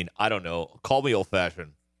I mean, I don't know. Call me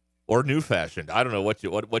old-fashioned or new-fashioned. I don't know what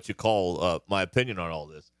you call my opinion on all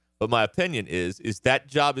this. But my opinion is that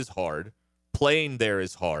job is hard. Playing there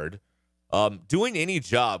is hard. Doing any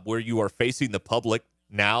job where you are facing the public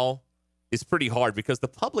now is pretty hard because the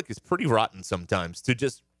public is pretty rotten sometimes to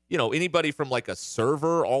just, anybody from like a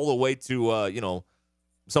server all the way to,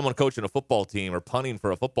 someone coaching a football team or punting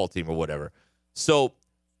for a football team or whatever. So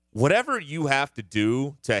whatever you have to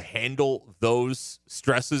do to handle those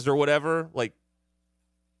stresses or whatever, like,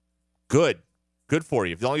 good for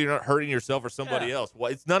you. As long as you're not hurting yourself or somebody else.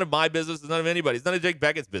 Well, it's none of my business. It's none of anybody's. It's none of Jake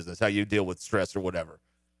Beckett's business how you deal with stress or whatever.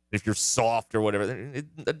 If you're soft or whatever,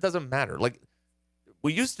 it doesn't matter. Like,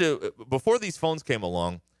 we used to, before these phones came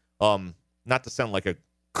along, not to sound like a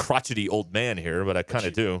crotchety old man here, but I kind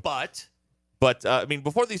of do. But I mean,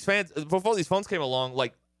 before these phones came along,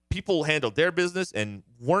 like, people handled their business and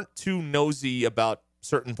weren't too nosy about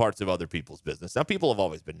certain parts of other people's business. Now, people have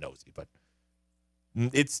always been nosy, but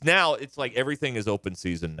it's like everything is open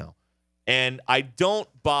season now. And I don't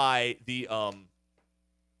buy the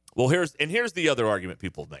here's the other argument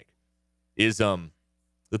people make is the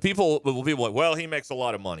people like, well, he makes a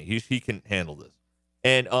lot of money. He can handle this.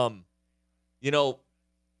 And I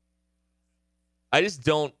just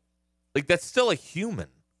don't like, that's still a human.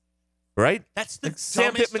 Right? That's the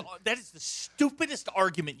Sam Pittman. That is the stupidest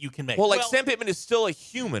argument you can make. Well, Sam Pittman is still a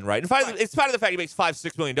human, right? In spite of the fact he makes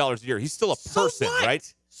 $5-6 million a year, he's still a person, right?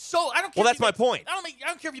 So I don't care. Well, that's my point. I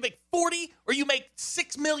don't care if you make 40 or you make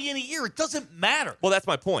 $6 million a year. It doesn't matter. Well, that's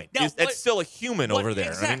my point. It's still a human over there.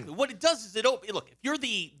 Exactly. I mean, what it does is look. If you're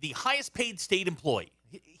the highest paid state employee,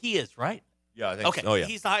 he is, right? Yeah, I think okay. So. Oh, yeah.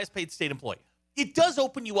 He's the highest paid state employee. It does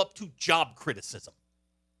open you up to job criticism.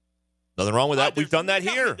 Nothing wrong with that. We've done that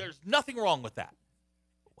here. There's nothing wrong with that.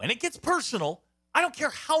 When it gets personal, I don't care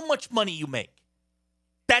how much money you make.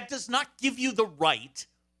 That does not give you the right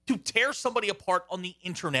to tear somebody apart on the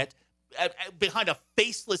internet behind a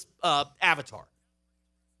faceless avatar.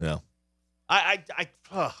 Yeah. I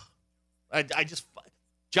just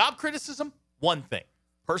job criticism, one thing.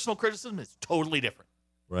 Personal criticism is totally different.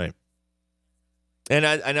 Right. And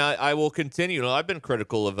I will continue. I've been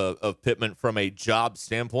critical of Pittman from a job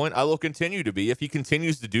standpoint. I will continue to be if he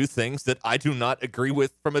continues to do things that I do not agree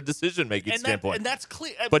with from a decision-making standpoint. And that's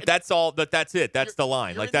clear. But that's all. But that's it. That's the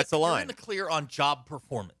line. That's the line. You're in the clear on job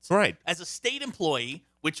performance. Right. As a state employee,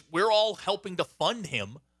 which we're all helping to fund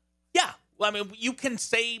him. Yeah. Well, I mean, you can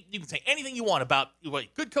say anything you want about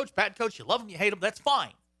good coach, bad coach. You love him, you hate him. That's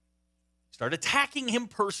fine. Start attacking him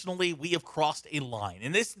personally. We have crossed a line,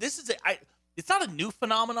 and this is it's not a new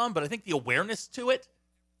phenomenon, but I think the awareness to it,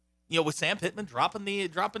 with Sam Pittman dropping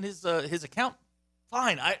his account,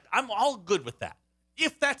 fine. I'm all good with that.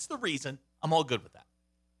 If that's the reason, I'm all good with that.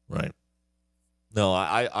 Right. No,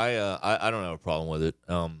 I don't have a problem with it.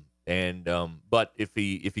 But if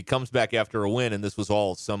he comes back after a win and this was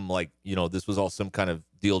all some kind of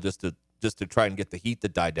deal just to try and get the heat to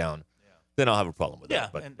die down, then I'll have a problem with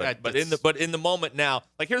that. But in the moment now,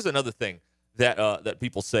 like, here's another thing that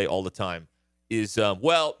people say all the time. Is, if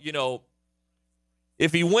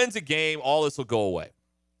he wins a game, all this will go away.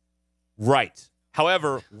 Right.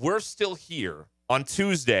 However, we're still here on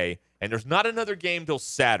Tuesday, and there's not another game till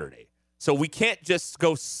Saturday. So we can't just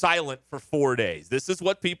go silent for 4 days. This is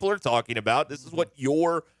what people are talking about. This is what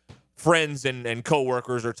your friends and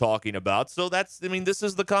coworkers are talking about. So this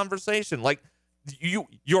is the conversation. Like,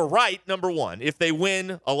 you're right, number one. If they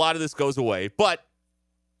win, a lot of this goes away. But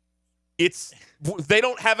they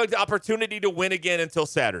don't have an opportunity to win again until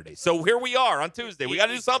Saturday. So here we are on Tuesday. We got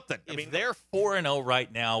to do something. They're 4-0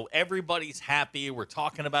 right now. Everybody's happy. We're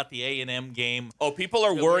talking about the A&M game. Oh, people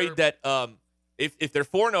are worried that if they're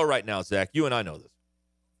 4-0 right now, Zach, you and I know this.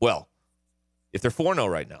 Well, if they're 4-0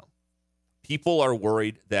 right now, people are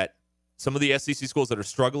worried that some of the SEC schools that are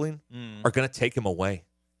struggling are going to take him away.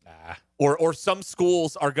 Or some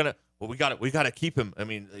schools are going to, well, we got to keep him. I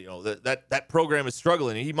mean, that program is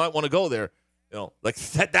struggling, and he might want to go there. Like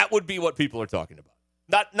that would be what people are talking about.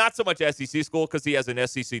 Not so much SEC school because he has an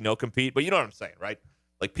SEC no compete, but you know what I'm saying, right?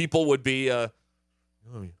 Like, people would be, I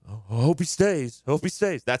hope he stays. I hope he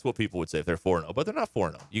stays. That's what people would say if they're 4-0, but they're not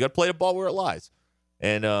 4-0. You got to play the ball where it lies,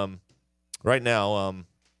 and right now,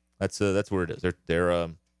 that's where it is.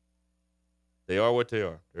 They are what they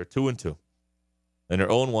are. They're 2-2, and they're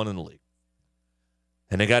 0-1 in the league.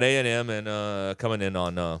 And they got A&M and coming in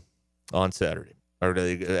on Saturday, or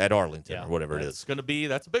at Arlington, or whatever it is.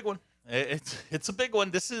 That's a big one. It's a big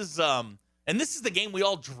one. This is the game we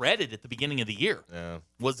all dreaded at the beginning of the year. Yeah.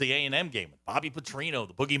 Was the A&M game. Bobby Petrino,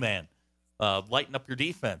 the boogeyman, lighting up your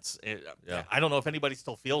defense. I don't know if anybody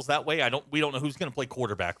still feels that way. We don't know who's going to play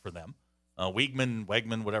quarterback for them.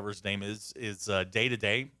 Wegman, whatever his name is day to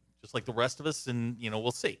day, just like the rest of us, and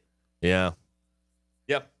we'll see. Yeah.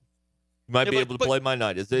 Yep. You might be able to play my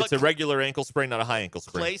night. It's a regular ankle sprain, not a high ankle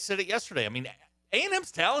sprain. Clay said it yesterday. I mean,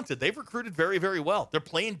 A&M's talented. They've recruited very, very well. They're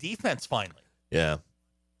playing defense finally. Yeah.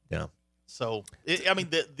 So,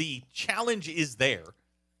 the challenge is there.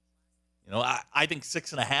 I think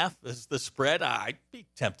 6.5 is the spread. I'd be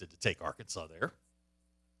tempted to take Arkansas there.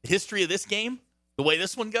 The history of this game, the way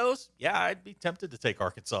this one goes, yeah, I'd be tempted to take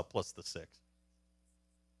Arkansas plus the 6.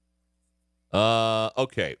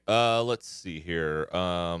 Okay. Let's see here.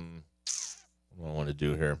 What do I want to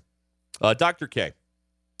do here? Dr. K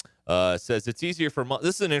says it's easier for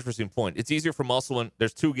this is an interesting point. It's easier for Musselman.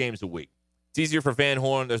 There's 2 games a week. It's easier for Van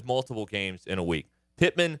Horn. There's multiple games in a week.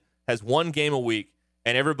 Pittman has 1 game a week,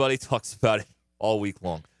 and everybody talks about it all week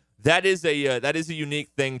long. That is a unique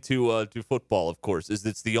thing to football, of course.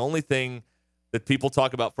 It's the only thing that people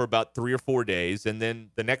talk about for about 3 or 4 days, and then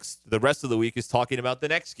the rest of the week is talking about the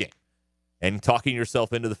next game and talking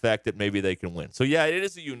yourself into the fact that maybe they can win. So yeah, it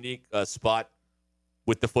is a unique spot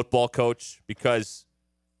with the football coach because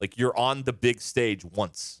you're on the big stage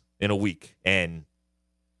once in a week, and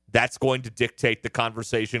that's going to dictate the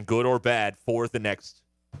conversation, good or bad, for the next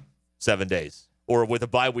 7 days, or with a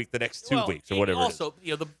bye week the next 2 weeks, or whatever. Also,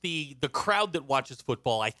 the crowd that watches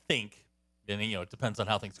football, I think, and it depends on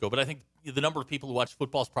how things go, but I think the number of people who watch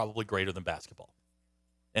football is probably greater than basketball,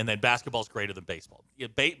 and then basketball is greater than baseball.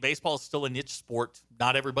 Baseball is still a niche sport.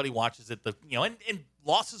 Not everybody watches it. And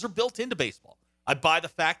losses are built into baseball. I buy the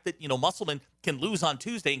fact that Musselman can lose on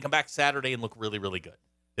Tuesday and come back Saturday and look really, really good.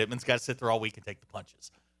 Pittman's got to sit there all week and take the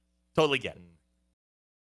punches. Totally get it.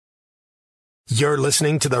 You're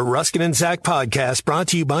listening to the Ruscin and Zach podcast, brought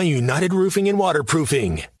to you by United Roofing and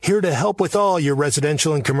Waterproofing. Here to help with all your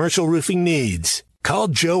residential and commercial roofing needs. Call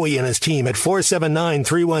Joey and his team at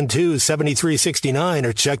 479-312-7369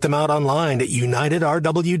 or check them out online at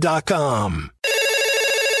unitedrw.com.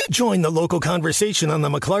 Join the local conversation on the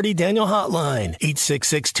McClarty Daniel hotline,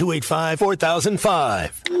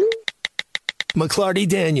 866-285-4005. McClarty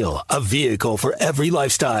Daniel, a vehicle for every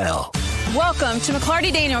lifestyle. Welcome to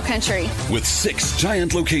McClarty Daniel Country. With 6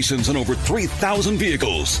 giant locations and over 3,000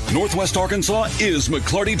 vehicles, Northwest Arkansas is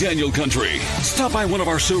McClarty Daniel Country. Stop by one of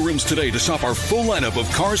our showrooms today to shop our full lineup of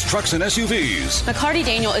cars, trucks, and SUVs. McClarty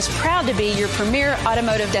Daniel is proud to be your premier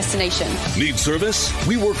automotive destination. Need service?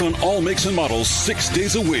 We work on all makes and models 6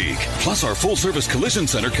 days a week. Plus, our full-service collision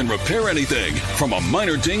center can repair anything, from a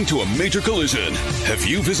minor ding to a major collision. Have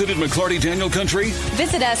you visited McClarty Daniel Country?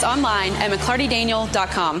 Visit us online at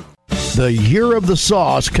McClartyDaniel.com. The Year of the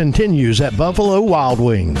Sauce continues at Buffalo Wild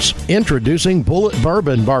Wings. Introducing Bullet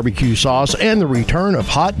Bourbon Barbecue Sauce and the return of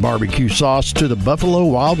Hot Barbecue Sauce to the Buffalo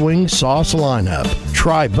Wild Wings sauce lineup.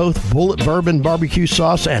 Try both Bullet Bourbon Barbecue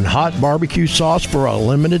Sauce and Hot Barbecue Sauce for a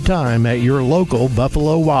limited time at your local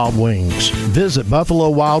Buffalo Wild Wings. Visit Buffalo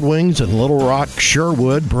Wild Wings in Little Rock,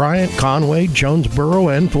 Sherwood, Bryant, Conway, Jonesboro,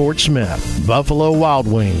 and Fort Smith. Buffalo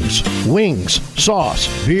Wild Wings. Wings, sauce,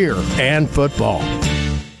 beer, and football.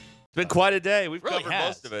 It's been quite a day. We've really covered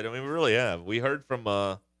most of it. I mean, we really have. We heard from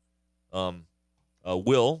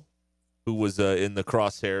Will, who was in the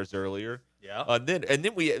crosshairs earlier. Yeah. And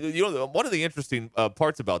then we, one of the interesting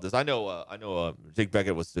parts about this, I know Jake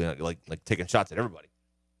Beckett was like taking shots at everybody,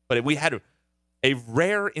 but we had a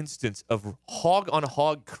rare instance of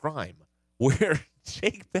hog-on-hog crime where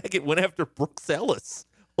Jake Beckett went after Brooks Ellis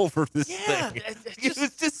over this thing. It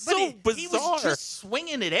was just so bizarre. He was just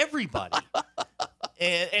swinging at everybody.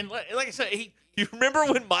 And like I said, you remember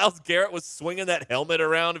when Myles Garrett was swinging that helmet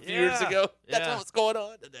around a few years ago? That's what's going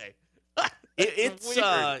on today.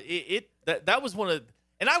 That was one of,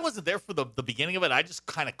 and I wasn't there for the beginning of it. I just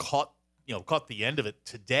kind of caught the end of it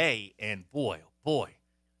today. And boy, oh boy,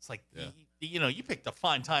 it's like you picked a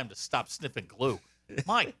fine time to stop sniffing glue.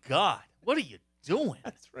 My God, what are you doing?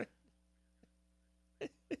 That's right.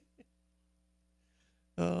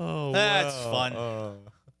 Oh, that's wow. fun.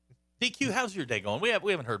 DQ, how's your day going? We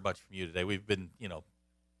haven't heard much from you today. We've been,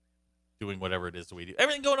 doing whatever it is that we do.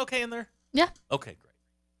 Everything going okay in there? Yeah. Okay, great.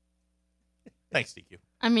 Thanks, DQ.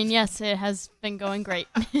 I mean, yes, it has been going great.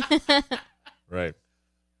 Right.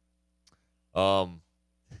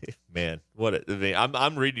 Man,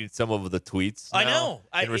 I'm reading some of the tweets now I know.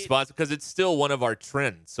 in response because it's still one of our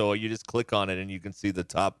trends. So you just click on it and you can see the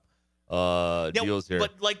top deals here.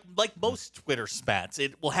 But like most Twitter spats,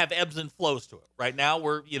 it will have ebbs and flows to it. Right now,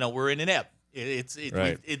 we're in an ebb.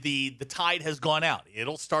 The tide has gone out.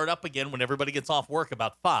 It'll start up again when everybody gets off work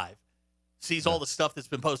about 5, sees all the stuff that's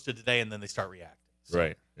been posted today, and then they start reacting. So.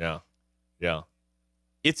 Right. Yeah.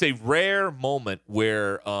 It's a rare moment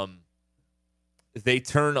where they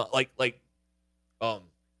turn like I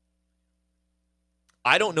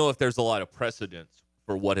don't know if there's a lot of precedence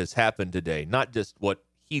for what has happened today. Not just what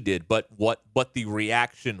he did, but what the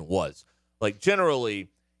reaction was. Like, generally,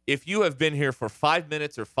 if you have been here for 5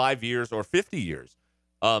 minutes or 5 years or 50 years,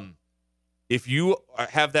 if you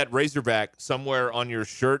have that Razorback somewhere on your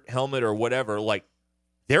shirt, helmet, or whatever, like,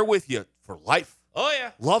 they're with you for life. Oh,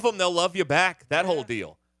 yeah. Love them, they'll love you back. That whole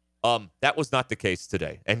deal. That was not the case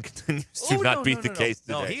today, and continues to not be the case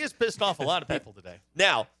today. No, he has pissed off a lot of people today.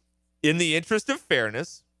 Now, in the interest of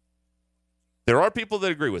fairness, there are people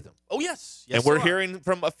that agree with him. Oh, yes. And we're hearing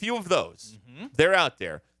from a few of those. Mm-hmm. They're out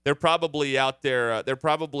there. They're probably out there. They're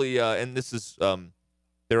probably, and this is,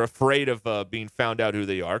 they're afraid of being found out who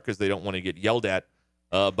they are because they don't want to get yelled at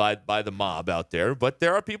by the mob out there. But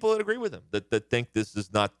there are people that agree with him that think this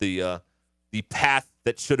is not the path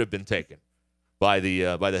that should have been taken by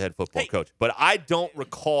the head football coach. But I don't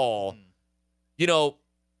recall,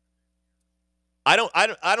 I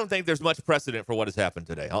don't think there's much precedent for what has happened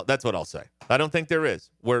today. That's what I'll say. I don't think there is,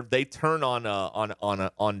 where they turn on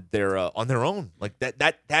their own. Like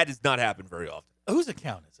that has not happened very often. Whose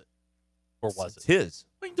account is it? Or was It's his.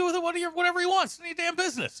 He can do with it whatever he wants. It's any damn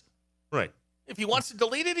business. Right. If he wants to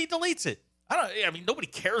delete it, he deletes it. I mean, nobody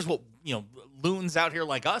cares what loons out here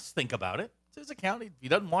like us think about it. It's his account. If he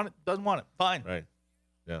doesn't want it, doesn't want it. Fine. Right.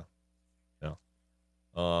 Yeah.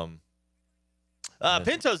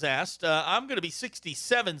 Pinto's asked, I'm going to be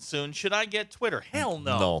 67 soon. Should I get Twitter? Hell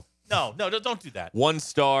no. No, don't do that. 1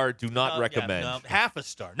 star. Do not recommend. Yeah, no, half a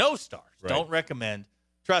star. No stars. Right. Don't recommend.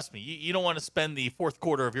 Trust me, you don't want to spend the fourth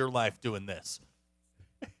quarter of your life doing this.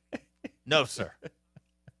 No, sir.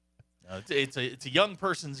 No, it's a young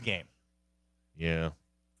person's game. Yeah.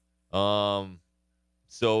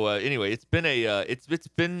 So anyway, it's been a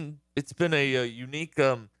unique.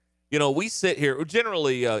 We sit here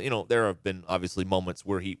generally. There have been obviously moments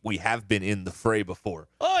where we have been in the fray before.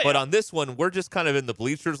 Oh, yeah. But on this one, we're just kind of in the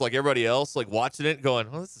bleachers like everybody else, like watching it, going,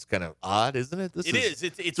 "Oh, this is kind of odd, isn't it? It is.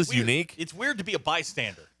 It's weird. unique. It's weird to be a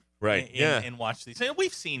bystander, right? And watch these. And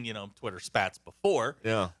we've seen Twitter spats before.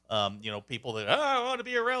 Yeah. People that I want to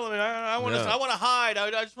be irrelevant. I want to hide. I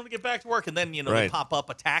just want to get back to work, and then they pop up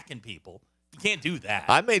attacking people. You can't do that.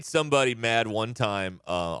 I made somebody mad one time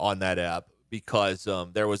on that app because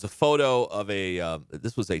there was a photo of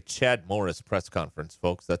this was a Chad Morris press conference,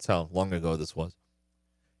 folks. That's how long ago this was.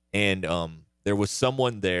 And there was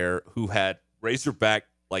someone there who had Razorback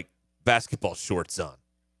basketball shorts on.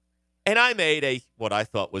 And I made what I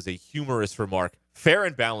thought was a humorous remark, fair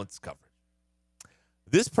and balanced coverage.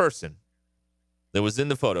 This person that was in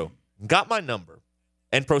the photo got my number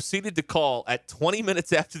and proceeded to call at 20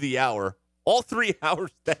 minutes after the hour, all 3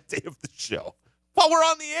 hours that day of the show. While we're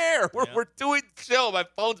on the air, we're doing the show. My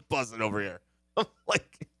phone's buzzing over here. I'm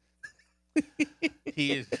like,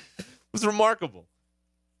 it was remarkable.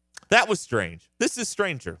 That was strange. This is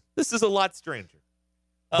stranger. This is a lot stranger.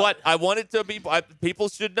 But I wanted to be. People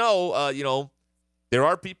should know. There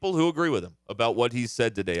are people who agree with him about what he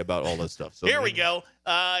said today about all this stuff. So here we go.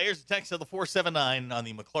 Here's a text of the 479 on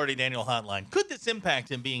the McClarty Daniel hotline. Could this impact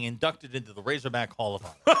him being inducted into the Razorback Hall of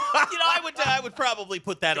Honor? I would probably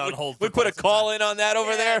put that on hold. We put a call in on that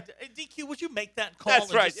over there. DQ, would you make that call?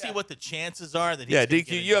 That's right. Just see what the chances are that he's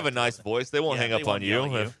DQ, you have a nice voice. They won't hang up on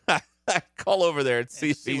you. Call over there and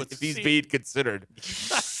see if he's being considered.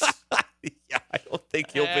 Yeah, I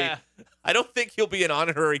don't think he'll be an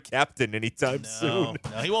honorary captain anytime soon.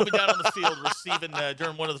 No, he won't be down on the field receiving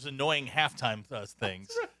during one of those annoying halftime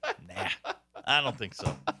things. Nah, I don't think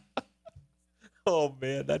so. Oh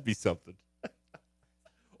man, that'd be something.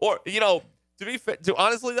 Or to be fair,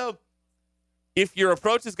 honestly though, if your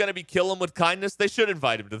approach is going to be kill him with kindness, they should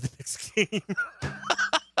invite him to the next game.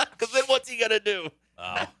 Because then what's he gonna do?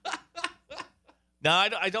 Oh. No,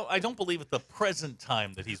 I don't believe at the present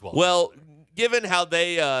time that he's welcome. Well, given how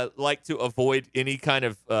they like to avoid any kind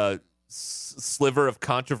of sliver of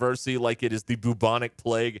controversy, like it is the bubonic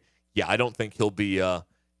plague, I don't think he'll be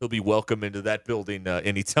welcome into that building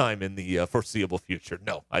anytime in the foreseeable future.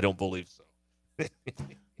 No, I don't believe so.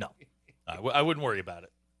 No, I wouldn't worry about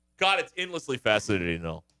it. God, it's endlessly fascinating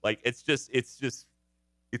though. It's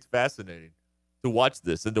fascinating to watch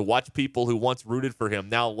this and to watch people who once rooted for him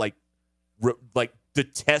now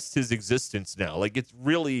detest his existence now. It's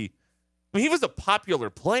really, he was a popular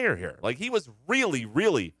player here. He was really,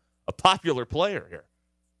 really a popular player here.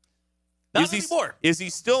 Not anymore. Is he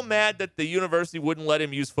still mad that the university wouldn't let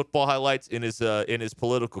him use football highlights in his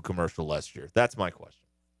political commercial last year? That's my question.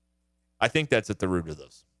 I think that's at the root of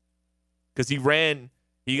this. Because he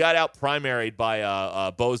got out primaried by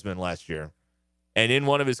Bozeman last year. And in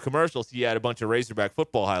one of his commercials, he had a bunch of Razorback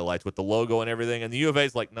football highlights with the logo and everything. And the U of A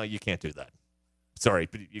is like, no, you can't do that. Sorry,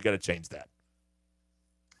 but you got to change that.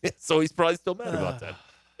 So he's probably still mad about that.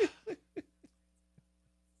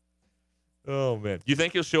 Oh, man. You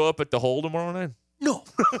think he'll show up at the hole tomorrow night? No.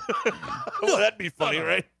 Well, that'd be funny,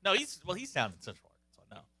 right? No, he's down in Central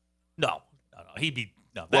Arkansas. No. He'd be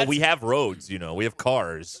no. Well, we have roads, we have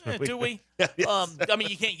cars. Do we? Yes. I mean,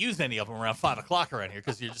 you can't use any of them around 5 o'clock around here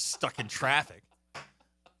because you're just stuck in traffic.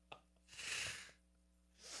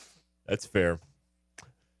 That's fair.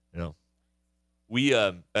 We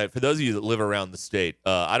for those of you that live around the state,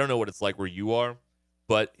 I don't know what it's like where you are,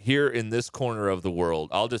 but here in this corner of the world,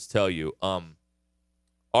 I'll just tell you,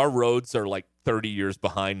 our roads are like 30 years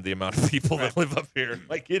behind the amount of people that live up here.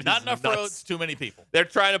 Like Not enough nuts. roads, too many people. They're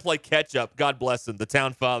trying to play catch up. God bless them, the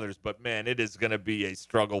town fathers. But man, it is going to be a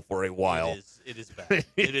struggle for a while. It is bad.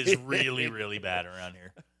 It is really, really bad around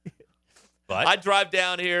here. But I drive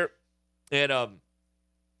down here, and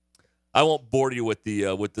I won't bore you with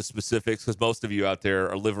the specifics because most of you out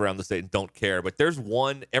there live around the state and don't care. But there's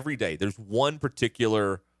one every day. There's one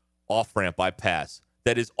particular off ramp I pass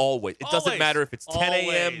that is always. It doesn't matter if it's 10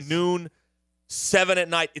 a.m., noon, 7 at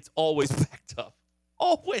night. It's always backed up.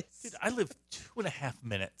 Always. Dude, I live 2.5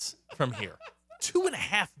 minutes from here.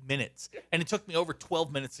 2.5 minutes, and it took me over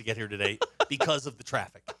 12 minutes to get here today because of the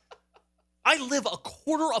traffic. I live a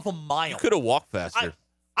quarter of a mile. You could have walked faster.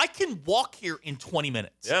 I can walk here in 20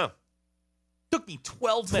 minutes. Yeah. Took me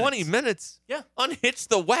 12 minutes. 20 minutes? Yeah. Unhitch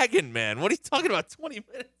the wagon, man. What are you talking about, 20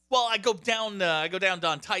 minutes? Well, I go down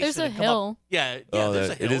Don Tyson. There's a and come hill. Up. Yeah, Oh, there's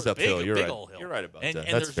a hill. it is uphill. Big, You're big right. old hill. You're right about and, that.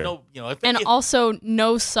 And That's there's fair. no, And also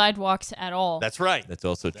no sidewalks at all. That's right. That's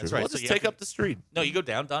also true. That's right. Well, So just you take have up the street. No, you go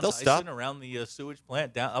down Don They'll Tyson, stop. around the sewage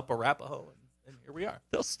plant, down up Arapahoe, and here we are.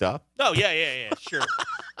 They'll stop. Oh, yeah, sure.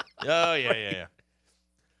 Oh, yeah.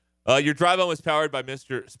 Your drive home is powered by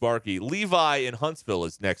Mr. Sparky. Levi in Huntsville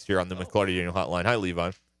is next here on the McClarty Union Hotline. Hi,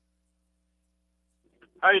 Levi.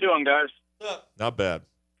 How you doing, guys? Not bad.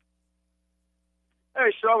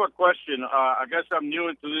 Hey, so I have a question. I guess I'm new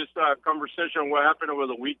into this conversation. What happened over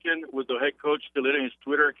the weekend with the head coach deleting his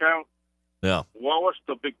Twitter account? Yeah. What was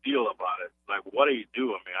the big deal about it? Like, what did he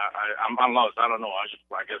do? I mean, I'm lost. I don't know.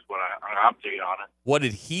 I guess what I'm update on it. What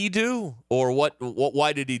did he do, or what?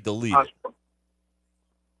 Why did he delete it?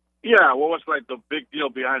 Yeah, what was like the big deal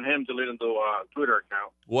behind him deleting the Twitter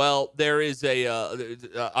account? Well, there is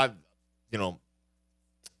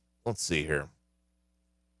let's see here.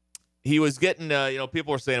 He was getting,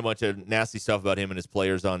 people were saying a bunch of nasty stuff about him and his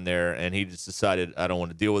players on there, and he just decided, I don't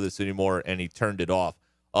want to deal with this anymore, and he turned it off.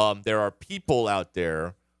 There are people out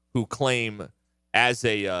there who claim, as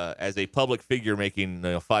a public figure making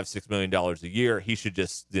 $5-6 million a year, he should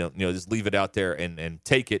just just leave it out there and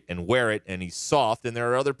take it and wear it, and he's soft. And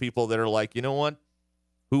there are other people that are like, you know what,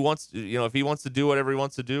 if he wants to do whatever he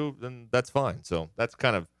wants to do, then that's fine. So that's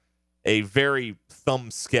kind of a very thumb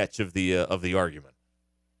sketch of the argument.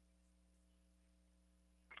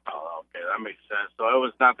 Oh, okay, that makes sense. So it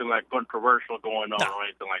was nothing like controversial going on or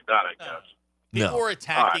anything like that, I guess. People were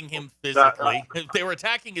attacking him physically. They were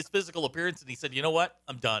attacking his physical appearance, and he said, you know what?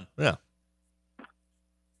 I'm done. Yeah.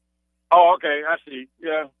 Oh, okay. I see.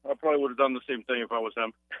 Yeah, I probably would have done the same thing if I was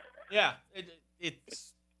him. Yeah.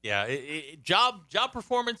 Job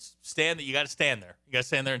performance, you got to stand there. You got to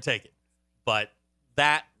stand there and take it. But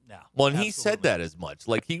that, no. Well, and he said that as much.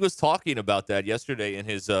 Like, he was talking about that yesterday in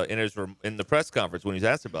in the press conference when he was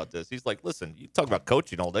asked about this. He's like, listen, you talk about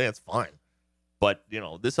coaching all day, that's fine. But,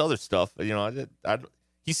 this other stuff,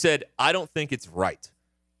 he said, I don't think it's right.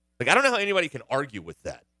 Like, I don't know how anybody can argue with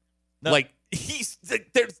that. No. Like,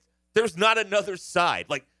 there's not another side.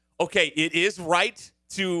 Like, okay, it is right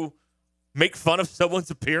to make fun of someone's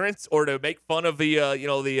appearance or to make fun of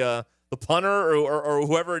the punter or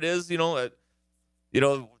whoever it is,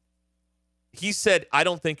 he said, I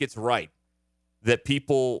don't think it's right that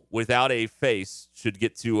people without a face should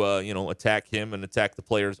get to, attack him and attack the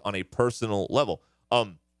players on a personal level.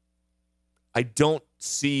 I don't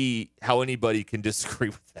see how anybody can disagree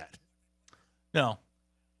with that. No.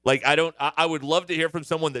 Like, I would love to hear from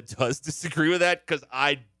someone that does disagree with that, because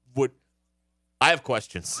I have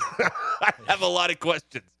questions. I have a lot of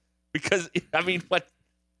questions because, but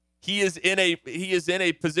he is in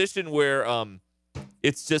a position where,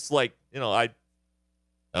 it's just like,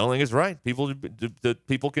 I don't think it's right.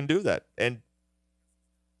 People can do that. And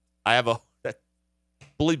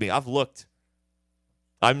believe me, I've looked.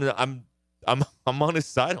 I'm on his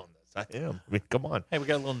side on this. I am. I mean, come on. Hey, we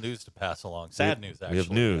got a little news to pass along. Sad news, actually. We have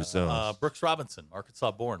news. Brooks Robinson,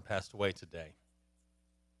 Arkansas-born, passed away today.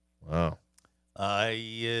 Wow.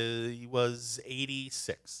 He was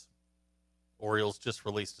 86. Orioles just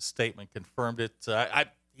released a statement, confirmed it. I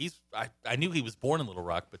knew he was born in Little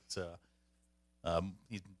Rock, but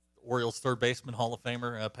He's Orioles third baseman, Hall of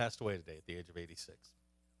Famer, passed away today at the age of 86.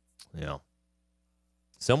 Yeah.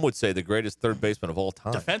 Some would say the greatest third baseman of all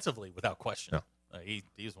time. Defensively, without question. Yeah.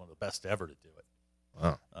 He's one of the best ever to do it.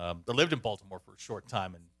 Wow. I lived in Baltimore for a short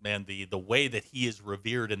time, and, man, the way that he is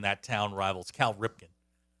revered in that town rivals Cal Ripken.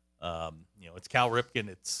 It's Cal Ripken,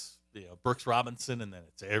 it's Brooks Robinson, and then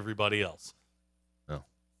it's everybody else. Oh.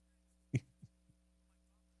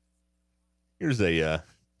 Here's a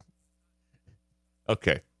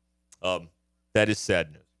okay. That is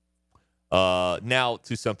sad news. Now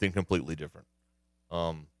to something completely different.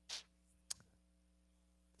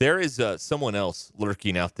 There is someone else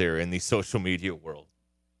lurking out there in the social media world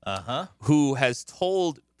who has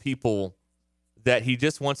told people that he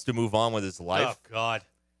just wants to move on with his life. Oh, God.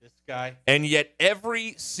 This guy. And yet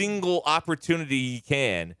every single opportunity he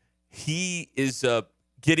can, he is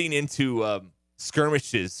getting into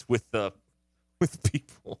skirmishes with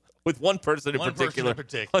people, with one person in particular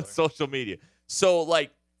on social media. So, like,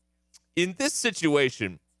 in this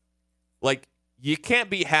situation, like, you can't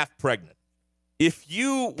be half pregnant. If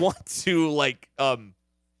you want to, like,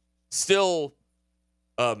 still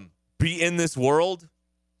be in this world,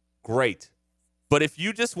 great. But if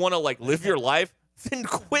you just want to, like, live your life, then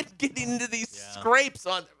quit getting into these scrapes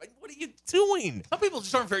on. What are you doing? Some people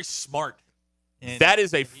just aren't very smart. And that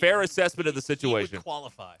is a fair assessment of the situation. He would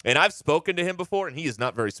qualify. And I've spoken to him before, and he is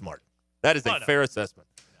not very smart. That is a fair assessment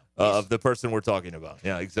of the person we're talking about.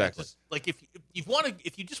 Yeah, exactly. Like if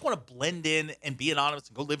you just want to blend in and be anonymous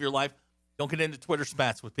and go live your life, don't get into Twitter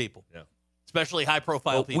spats with people. Yeah. Especially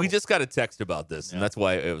high-profile people. We just got a text about this, and that's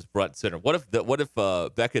why it was brought center. What if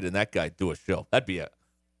Beckett and that guy do a show? That'd be a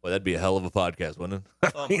hell of a podcast, wouldn't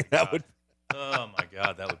it? Oh my God. Oh my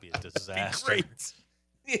God, that would be a disaster.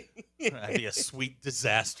 That'd be a sweet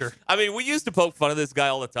disaster. I mean, we used to poke fun of this guy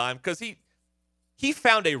all the time because he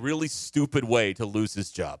found a really stupid way to lose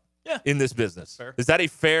his job in this business. Fair. Is that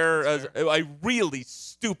a really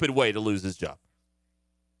stupid way to lose his job?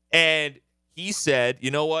 And he said,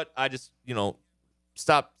 you know what? I just,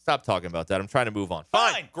 stop talking about that. I'm trying to move on.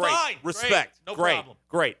 Fine. Great. Respect. No great. problem.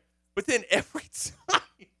 Great. But then every time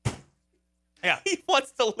he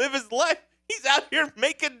wants to live his life, he's out here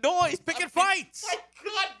making noise. Picking fights. My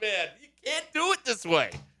God, man. You can't do it this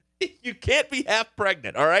way. You can't be half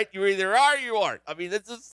pregnant, all right? You either are or you aren't. I mean,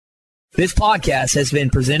 This podcast has been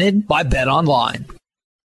presented by Bet Online.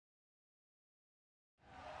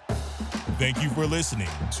 Thank you for listening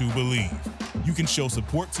to Believe. You can show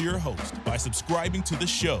support to your host by subscribing to the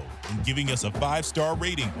show and giving us a 5-star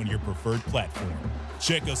rating on your preferred platform.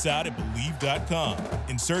 Check us out at Believe.com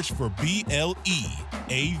and search for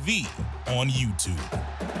BLEAV on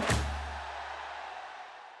YouTube.